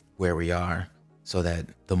of where we are so that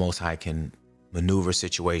the Most High can maneuver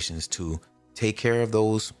situations to take care of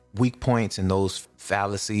those weak points and those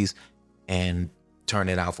fallacies and turn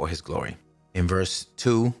it out for his glory. In verse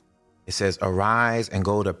 2, it says, Arise and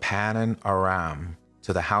go to Paddan Aram,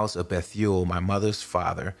 to the house of Bethuel, my mother's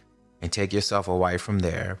father, and take yourself a wife from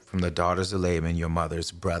there, from the daughters of Laban, your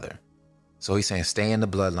mother's brother. So he's saying, stay in the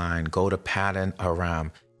bloodline, go to Paddan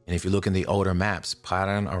Aram. And if you look in the older maps,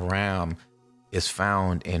 Paddan Aram is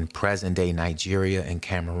found in present-day Nigeria and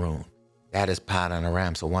Cameroon. That is Paddan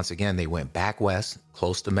Aram. So once again, they went back west,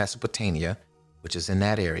 close to Mesopotamia, which is in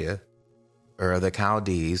that area, Ur of the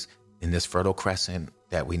Chaldees, in this fertile crescent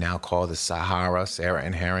that we now call the Sahara, Sarah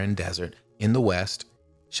and Haran Desert in the west.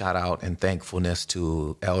 Shout out and thankfulness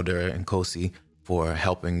to Elder and Kosi for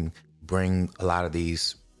helping bring a lot of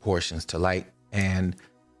these portions to light. And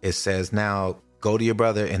it says, now go to your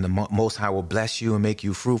brother, and the Most High will bless you and make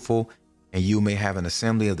you fruitful, and you may have an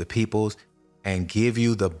assembly of the peoples, and give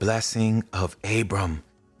you the blessing of Abram.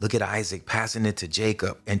 Look at Isaac passing it to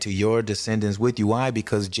Jacob and to your descendants with you. Why?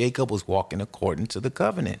 Because Jacob was walking according to the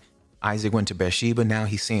covenant. Isaac went to Beersheba. Now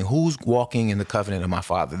he's saying, who's walking in the covenant of my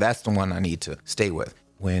father? That's the one I need to stay with.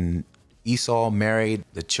 When Esau married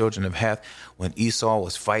the children of Heth, when Esau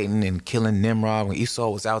was fighting and killing Nimrod, when Esau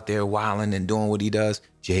was out there wilding and doing what he does,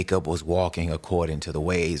 Jacob was walking according to the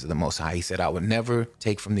ways of the Most High. He said, I would never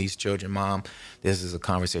take from these children, Mom. This is a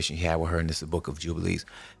conversation he had with her, and this is the book of Jubilees.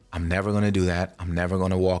 I'm never going to do that. I'm never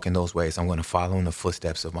going to walk in those ways. I'm going to follow in the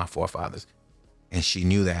footsteps of my forefathers. And she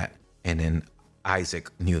knew that. And then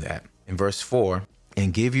Isaac knew that. In verse 4,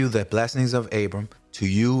 and give you the blessings of Abram to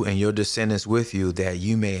you and your descendants with you, that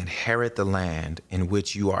you may inherit the land in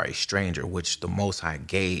which you are a stranger, which the Most High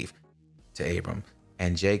gave to Abram.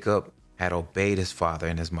 And Jacob had obeyed his father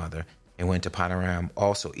and his mother and went to Padanaram.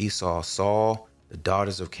 Also Esau saw the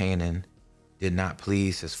daughters of Canaan did not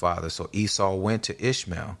please his father. So Esau went to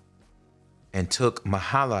Ishmael and took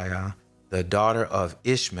Mahaliah, the daughter of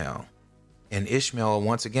Ishmael. And Ishmael,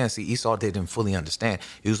 once again, see, Esau didn't fully understand.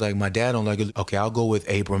 He was like, my dad don't like it. Okay, I'll go with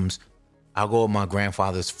I'll go with my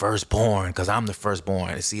grandfather's firstborn because I'm the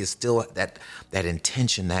firstborn. And see, it's still that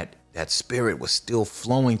intention, that spirit was still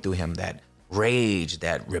flowing through him. That rage,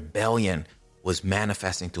 that rebellion was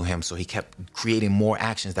manifesting through him. So he kept creating more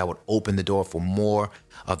actions that would open the door for more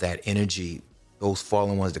of that energy, those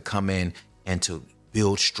fallen ones to come in and to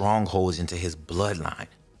build strongholds into his bloodline.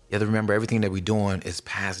 You have to remember, everything that we're doing is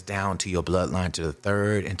passed down to your bloodline, to the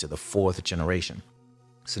third and to the fourth generation.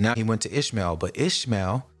 So now he went to Ishmael, but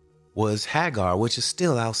Ishmael was Hagar, which is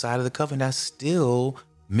still outside of the covenant. That's still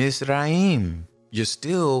Mizraim. You're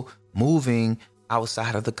still moving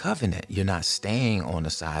outside of the covenant. You're not staying on the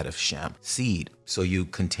side of Shem, seed. So you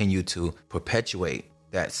continue to perpetuate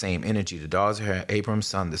that same energy. The daughters of Abram's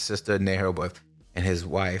son, the sister of Nehoboth, and his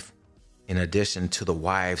wife, in addition to the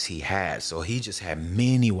wives he had. So he just had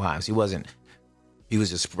many wives. He was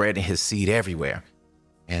just spreading his seed everywhere.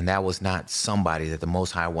 And that was not somebody that the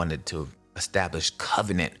Most High wanted to establish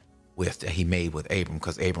covenant with, that he made with Abram,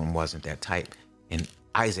 because Abram wasn't that type, and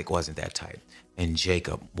Isaac wasn't that type, and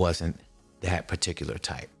Jacob wasn't that particular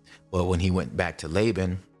type. But when he went back to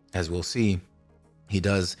Laban, as we'll see, he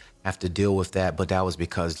does have to deal with that, but that was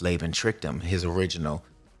because Laban tricked him. His original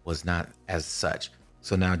was not as such.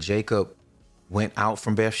 So now Jacob went out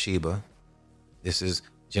from Beersheba. This is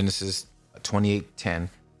Genesis 28:10.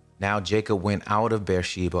 Now Jacob went out of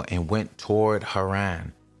Beersheba and went toward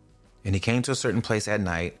Haran. And he came to a certain place at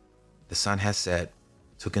night. The sun had set,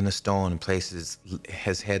 took in a stone and placed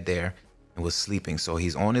his head there and was sleeping. So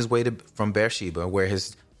he's on his way from Beersheba, where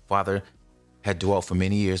his father had dwelt for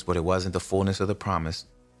many years, but it wasn't the fullness of the promise.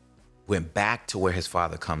 Went back to where his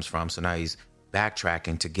father comes from. So now he's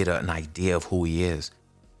backtracking to get an idea of who he is.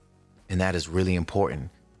 And that is really important,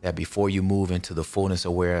 that before you move into the fullness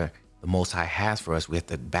of where the Most High has for us, we have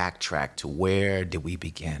to backtrack to where did we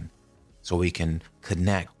begin, so we can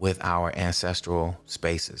connect with our ancestral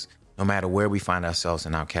spaces, no matter where we find ourselves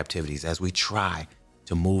in our captivities. As we try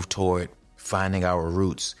to move toward finding our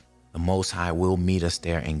roots, the Most High will meet us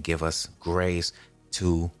there and give us grace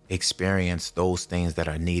to experience those things that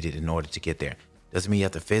are needed in order to get there. Doesn't mean you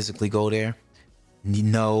have to physically go there.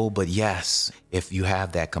 No, but yes, if you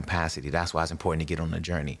have that capacity. That's why it's important to get on a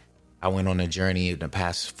journey. I went on a journey in the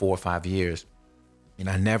past 4 or 5 years, and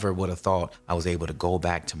I never would have thought I was able to go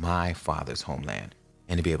back to my father's homeland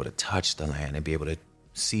and to be able to touch the land and be able to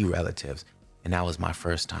see relatives. And that was my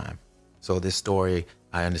first time. So this story,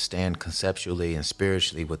 I understand conceptually and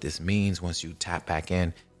spiritually what this means. Once you tap back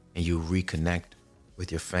in and you reconnect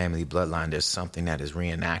with your family bloodline, there's something that is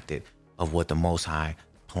reenacted of what the Most High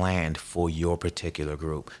planned for your particular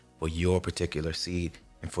group, for your particular seed,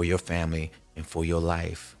 and for your family, and for your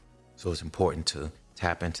life. So it's important to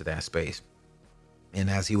tap into that space. And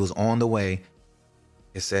as he was on the way,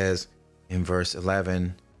 it says in verse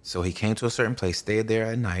 11, so he came to a certain place, stayed there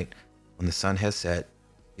at night. When the sun had set,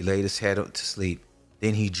 he laid his head to sleep.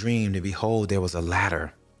 Then he dreamed, and behold, there was a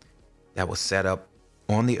ladder that was set up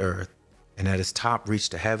on the earth, and at its top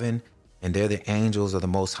reached to heaven. And there the angels of the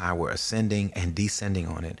Most High were ascending and descending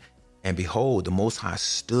on it. And behold, the Most High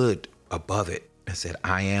stood above it and said,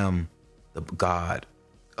 I am the God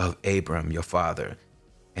of Abram, your father,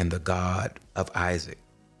 and the God of Isaac.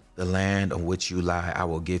 The land on which you lie, I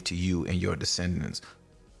will give to you and your descendants.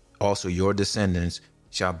 Also your descendants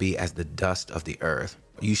shall be as the dust of the earth.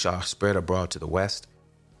 You shall spread abroad to the west,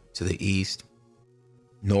 to the east,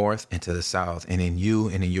 north, and to the south. And in you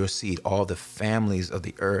and in your seed, all the families of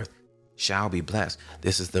the earth shall be blessed.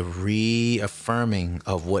 This is the reaffirming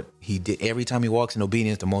of what he did. Every time he walks in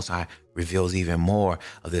obedience, the Most High reveals even more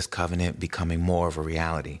of this covenant becoming more of a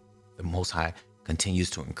reality. The Most High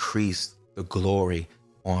continues to increase the glory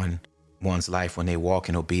on one's life when they walk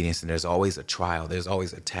in obedience. And there's always a trial. There's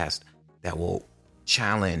always a test that will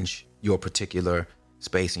challenge your particular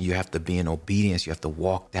space. And you have to be in obedience. You have to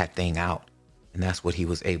walk that thing out. And that's what he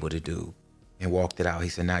was able to do and walked it out. He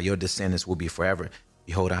said, now your descendants will be forever.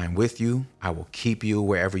 Behold, I am with you. I will keep you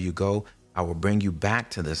wherever you go. I will bring you back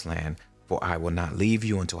to this land, for I will not leave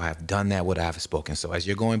you until I have done that what I have spoken. So as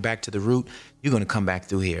you're going back to the root, you're going to come back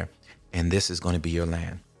through here, and this is going to be your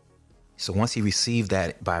land. So once he received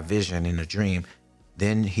that by vision in a dream,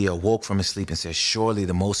 then he awoke from his sleep and said, surely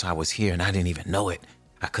the Most High was here, and I didn't even know it.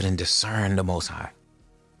 I couldn't discern the Most High.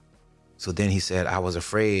 So then he said, I was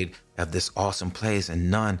afraid of this awesome place, and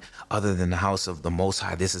none other than the house of the Most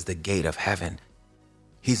High. This is the gate of heaven.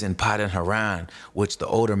 He's in Padan Haran, which the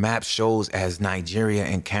older map shows as Nigeria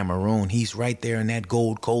and Cameroon. He's right there in that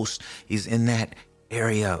Gold Coast. He's in that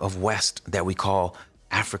area of West that we call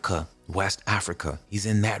Africa, West Africa. He's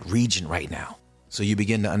in that region right now. So you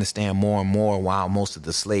begin to understand more and more why most of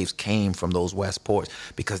the slaves came from those West ports,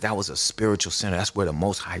 because that was a spiritual center. That's where the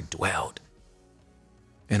Most High dwelled.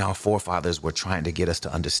 And our forefathers were trying to get us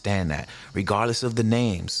to understand that. Regardless of the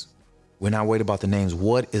names, we're not worried about the names.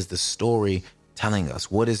 What is the story telling us?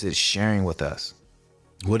 What is it sharing with us?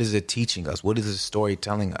 What is it teaching us? What is the story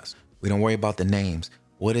telling us? We don't worry about the names.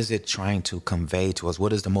 What is it trying to convey to us?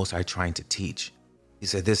 What is the Most High trying to teach? He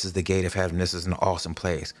said, this is the gate of heaven. This is an awesome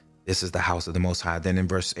place. This is the house of the Most High. Then in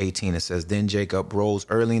verse 18, it says, then Jacob rose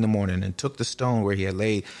early in the morning and took the stone where he had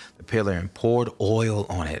laid the pillar and poured oil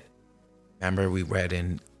on it. Remember, we read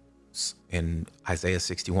in Isaiah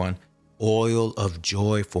 61, oil of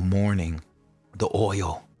joy for mourning, the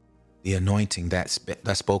oil, the anointing that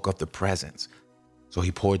spoke of the presence. So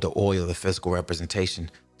he poured the oil, the physical representation,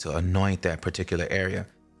 to anoint that particular area.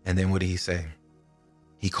 And then what did he say?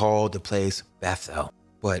 He called the place Bethel,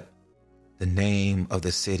 but the name of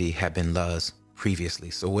the city had been Luz previously.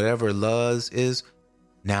 So whatever Luz is,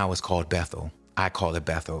 now it's called Bethel. I call it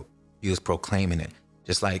Bethel. He was proclaiming it.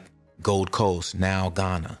 Just like Gold Coast, now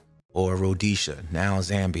Ghana, or Rhodesia, now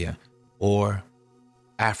Zambia, or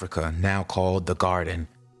Africa, now called the Garden,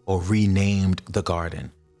 or renamed the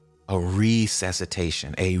Garden. A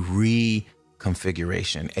resuscitation, a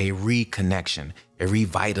reconfiguration, a reconnection, a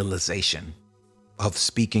revitalization of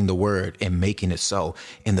speaking the word and making it so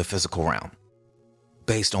in the physical realm,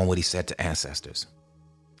 based on what he said to ancestors.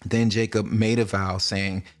 Then Jacob made a vow,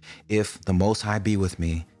 saying, if the Most High be with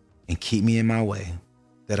me and keep me in my way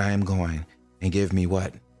that I am going, and give me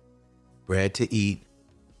what? Bread to eat,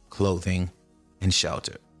 clothing, and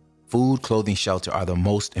shelter. Food, clothing, shelter are the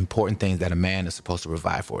most important things that a man is supposed to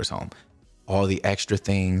provide for his home. All the extra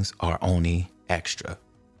things are only extra.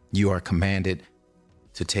 You are commanded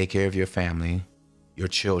to take care of your family, your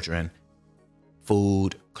children,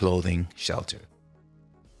 food, clothing, shelter.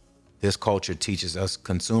 This culture teaches us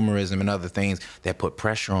consumerism and other things that put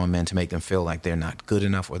pressure on men to make them feel like they're not good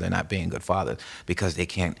enough or they're not being good fathers because they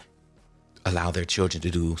can't allow their children to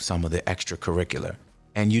do some of the extracurricular.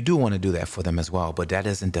 And you do want to do that for them as well, but that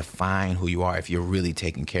doesn't define who you are. If you're really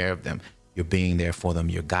taking care of them, you're being there for them,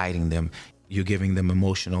 you're guiding them, you're giving them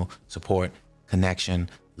emotional support, connection,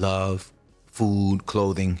 love, food,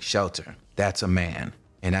 clothing, shelter. That's a man.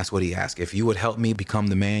 And that's what he asked. If you would help me become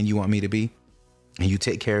the man you want me to be, and you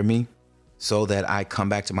take care of me so that I come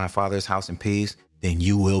back to my father's house in peace, then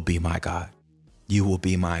you will be my God. You will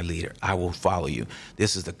be my leader. I will follow you.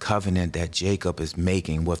 This is the covenant that Jacob is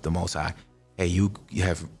making with the Most High. Hey, you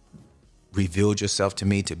have revealed yourself to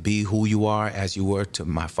me to be who you are as you were to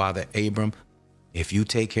my father Abram. If you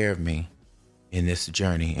take care of me in this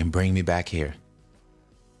journey and bring me back here,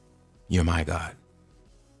 you're my God.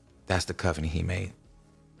 That's the covenant he made.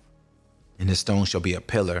 And this stone shall be a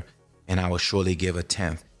pillar, and I will surely give a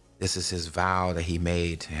tenth. This is his vow that he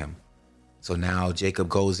made to him. So now Jacob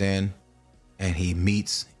goes in and he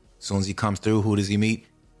meets, as soon as he comes through, who does he meet?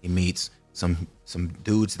 He meets some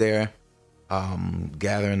dudes there,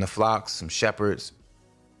 gathering the flocks, some shepherds.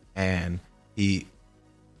 And he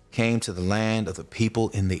came to the land of the people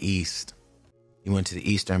in the east. He went to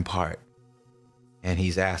the eastern part. And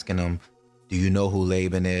he's asking them, do you know who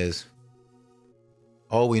Laban is?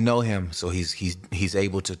 Oh, we know him. So he's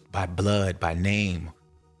able to, by blood, by name,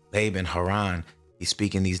 Laban, Haran, he's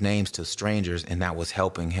speaking these names to strangers, and that was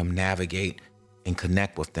helping him navigate and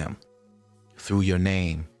connect with them through your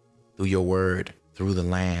name, through your word, through the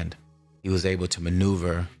land. He was able to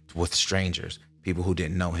maneuver with strangers, people who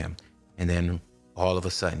didn't know him. And then all of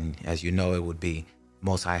a sudden, as you know it would be,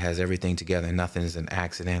 Most High has everything together and nothing is an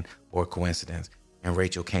accident or coincidence. And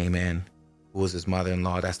Rachel came in, who was his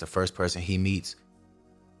mother-in-law. That's the first person he meets,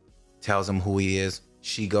 tells him who he is.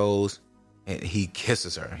 She goes and he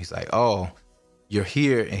kisses her. He's like, oh, you're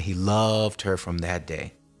here. And he loved her from that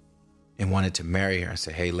day and wanted to marry her and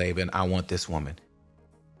say, hey, Laban, I want this woman.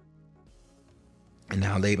 And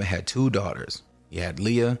now Laban had two daughters. He had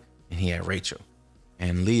Leah and he had Rachel.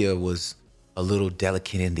 And Leah was a little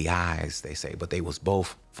delicate in the eyes, they say, but they was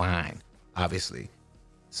both fine, obviously.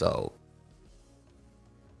 So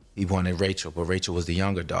he wanted Rachel, but Rachel was the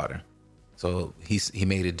younger daughter. So he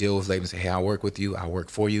made a deal with Laban and said, hey, I'll work with you. I'll work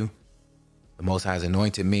for you. The Most High has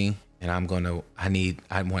anointed me, and I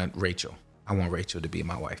want Rachel. I want Rachel to be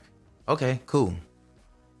my wife. Okay, cool.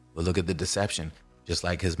 But look at the deception. Just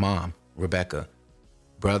like his mom, Rebecca.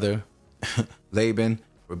 Brother, Laban,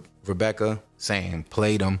 Rebecca, same,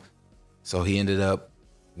 played him. So he ended up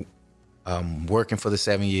working for the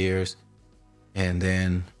 7 years. And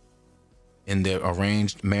then in their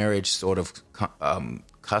arranged marriage sort of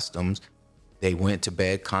customs, they went to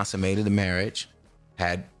bed, consummated the marriage,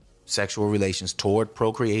 had sexual relations toward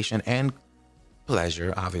procreation and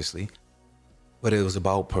pleasure, obviously. But it was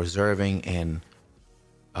about preserving and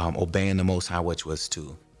obeying the Most High, which was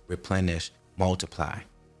to replenish, multiply,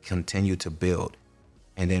 continue to build.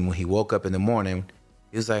 And then when he woke up in the morning,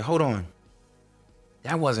 he was like, hold on.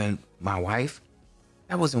 That wasn't my wife.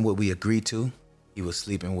 That wasn't what we agreed to. He was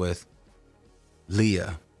sleeping with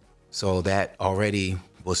Leah. So that already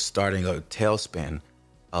was starting a tailspin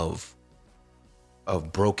of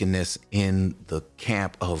brokenness in the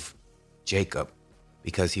camp of Jacob,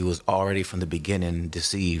 because he was already from the beginning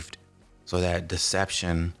deceived. So that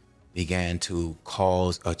deception began to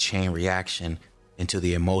cause a chain reaction into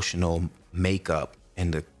the emotional makeup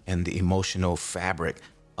and the emotional fabric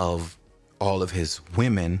of all of his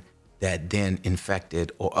women, that then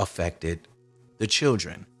infected or affected the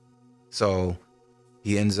children. So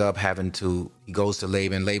he ends up he goes to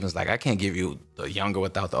Laban. Laban's like, I can't give you the younger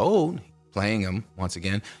without the old. Playing him once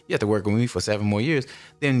again. You have to work with me for 7 more years.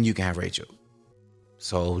 Then you can have Rachel.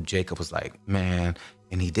 So Jacob was like, man,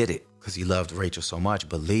 and he did it because he loved Rachel so much.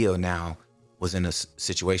 But Leah now was in a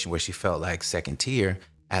situation where she felt like second tier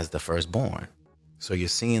as the firstborn. So you're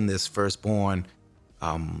seeing this firstborn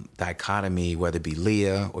dichotomy, whether it be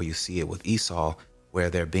Leah or you see it with Esau, where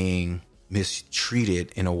they're being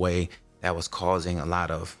mistreated in a way that was causing a lot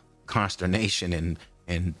of consternation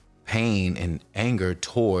and pain and anger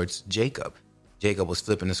towards Jacob. Jacob was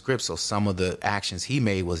flipping the script. So some of the actions he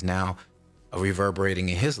made was now reverberating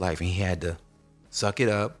in his life, and he had to suck it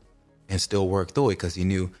up and still work through it because he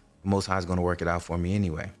knew the Most High is going to work it out for me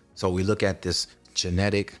anyway. So we look at this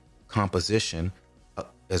genetic composition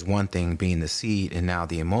as one thing being the seed, and now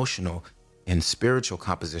the emotional and spiritual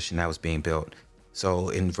composition that was being built. So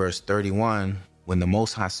in verse 31, when the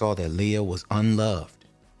Most High saw that Leah was unloved,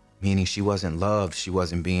 meaning she wasn't loved, she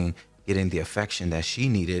wasn't getting the affection that she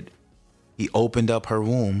needed, he opened up her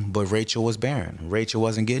womb, but Rachel was barren. Rachel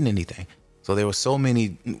wasn't getting anything. So there were so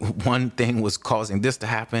many, one thing was causing this to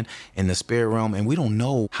happen in the spirit realm, and we don't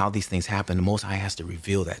know how these things happen. The Most High has to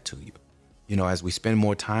reveal that to you. You know, as we spend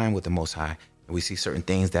more time with the Most High, and we see certain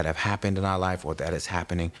things that have happened in our life or that is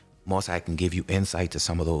happening, Most High can give you insight to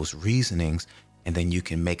some of those reasonings, and then you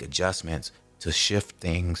can make adjustments to shift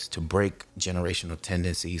things, to break generational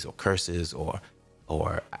tendencies or curses or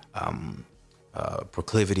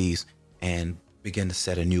proclivities, and begin to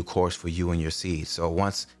set a new course for you and your seed. So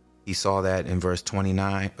once he saw that in verse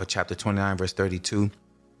 29, or chapter 29, verse 32,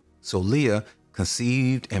 so Leah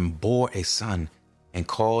conceived and bore a son and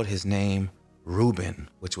called his name Reuben,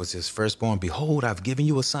 which was his firstborn. Behold, I've given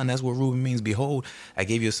you a son. That's what Reuben means. Behold, I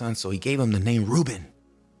gave you a son. So he gave him the name Reuben.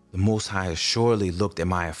 The Most High has surely looked at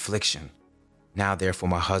my affliction. Now, therefore,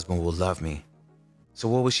 my husband will love me. So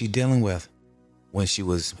what was she dealing with when she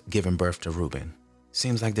was giving birth to Reuben?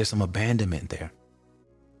 Seems like there's some abandonment there.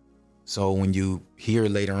 So when you hear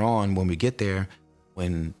later on, when we get there,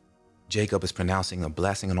 when Jacob is pronouncing a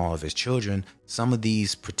blessing on all of his children, some of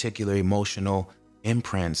these particular emotional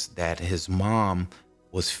imprints that his mom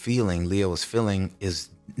was feeling, Leah was feeling, is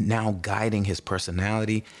now guiding his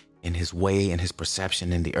personality and his way and his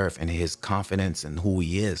perception in the earth and his confidence in who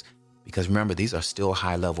he is. Because remember, these are still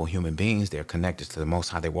high-level human beings. They're connected to the Most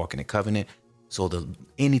High. They walk in a covenant. So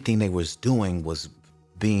anything they was doing was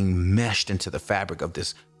being meshed into the fabric of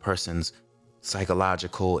this person's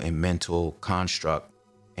psychological and mental construct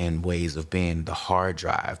and ways of being, the hard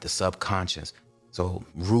drive, the subconscious. So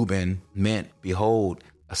Reuben meant, behold,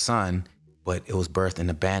 a son, but it was birthed in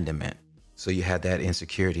abandonment. So you had that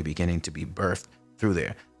insecurity beginning to be birthed through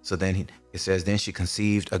there. So then it says, then she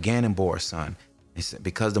conceived again and bore a son. It said,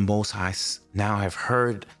 because the Most High now have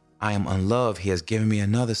heard I am unloved, he has given me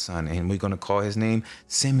another son, and we're going to call his name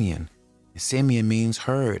Simeon. And Simeon means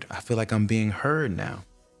heard. I feel like I'm being heard now.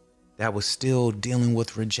 That was still dealing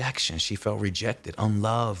with rejection. She felt rejected,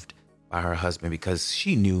 unloved by her husband, because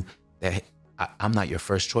she knew that I'm not your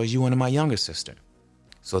first choice. You wanted my younger sister.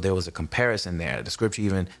 So there was a comparison there. The scripture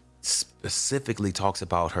even specifically talks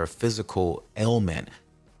about her physical ailment,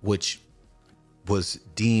 which was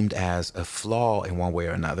deemed as a flaw in one way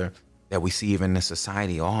or another that we see even in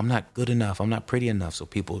society. Oh, I'm not good enough. I'm not pretty enough. So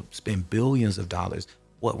people spend billions of dollars.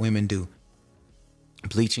 What women do,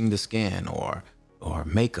 bleaching the skin or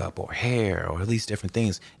makeup or hair or these different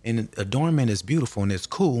things. And adornment is beautiful and it's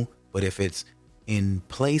cool. But if it's in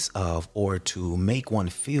place of or to make one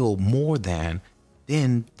feel more than,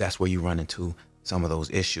 then that's where you run into some of those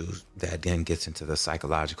issues that then gets into the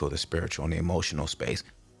psychological, the spiritual, and the emotional space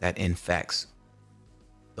that infects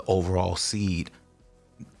the overall seed,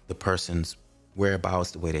 the person's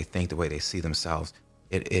whereabouts, the way they think, the way they see themselves.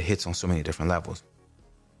 It hits on so many different levels.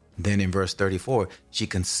 Then in verse 34, she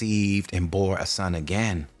conceived and bore a son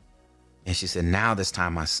again. And she said, now this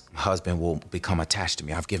time my husband will become attached to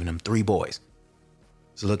me. I've given him 3 boys.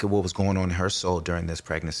 So look at what was going on in her soul during this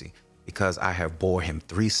pregnancy. Because I have bore him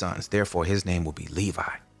 3 sons, therefore his name will be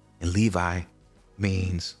Levi. And Levi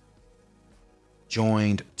means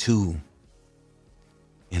joined to.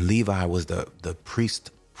 And Levi was the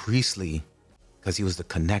priestly, because he was the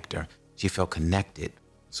connector. She felt connected.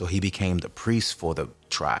 So he became the priest for the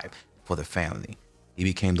tribe, for the family. He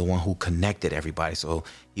became the one who connected everybody. So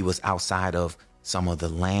he was outside of some of the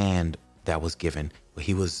land that was given, but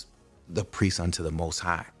he was the priest unto the Most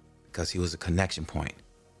High because he was a connection point.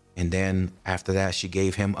 And then after that, she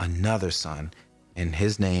gave him another son, and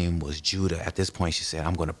his name was Judah. At this point, she said,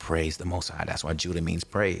 I'm going to praise the Most High. That's why Judah means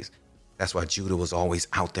praise. That's why Judah was always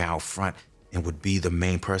out there out front and would be the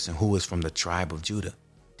main person who was from the tribe of Judah.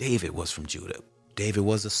 David was from Judah. David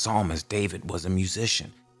was a psalmist. David was a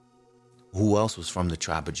musician. Who else was from the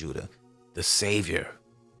tribe of Judah? The Savior,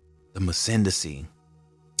 the Messiah,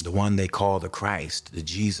 the one they call the Christ, the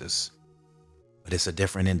Jesus. But it's a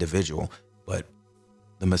different individual. But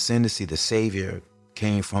the Messiah, the Savior,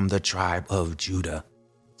 came from the tribe of Judah.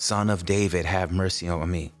 Son of David, have mercy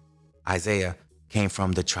on me. Isaiah came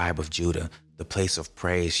from the tribe of Judah, the place of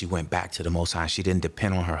praise. She went back to the Most High. She didn't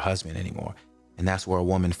depend on her husband anymore. And that's where a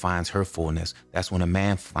woman finds her fullness. That's when a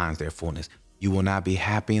man finds their fullness. You will not be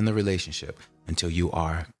happy in the relationship until you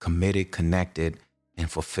are committed, connected, and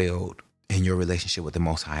fulfilled in your relationship with the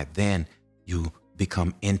Most High. Then you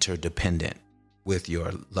become interdependent with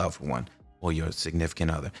your loved one or your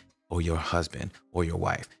significant other or your husband or your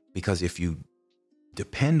wife. Because if you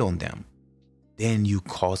depend on them, then you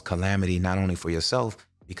cause calamity not only for yourself,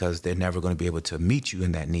 because they're never going to be able to meet you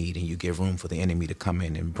in that need, and you give room for the enemy to come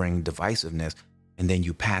in and bring divisiveness, and then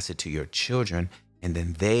you pass it to your children, and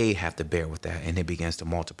then they have to bear with that, and it begins to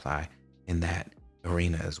multiply in that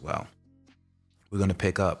arena as well. We're going to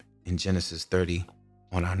pick up in Genesis 30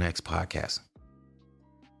 on our next podcast.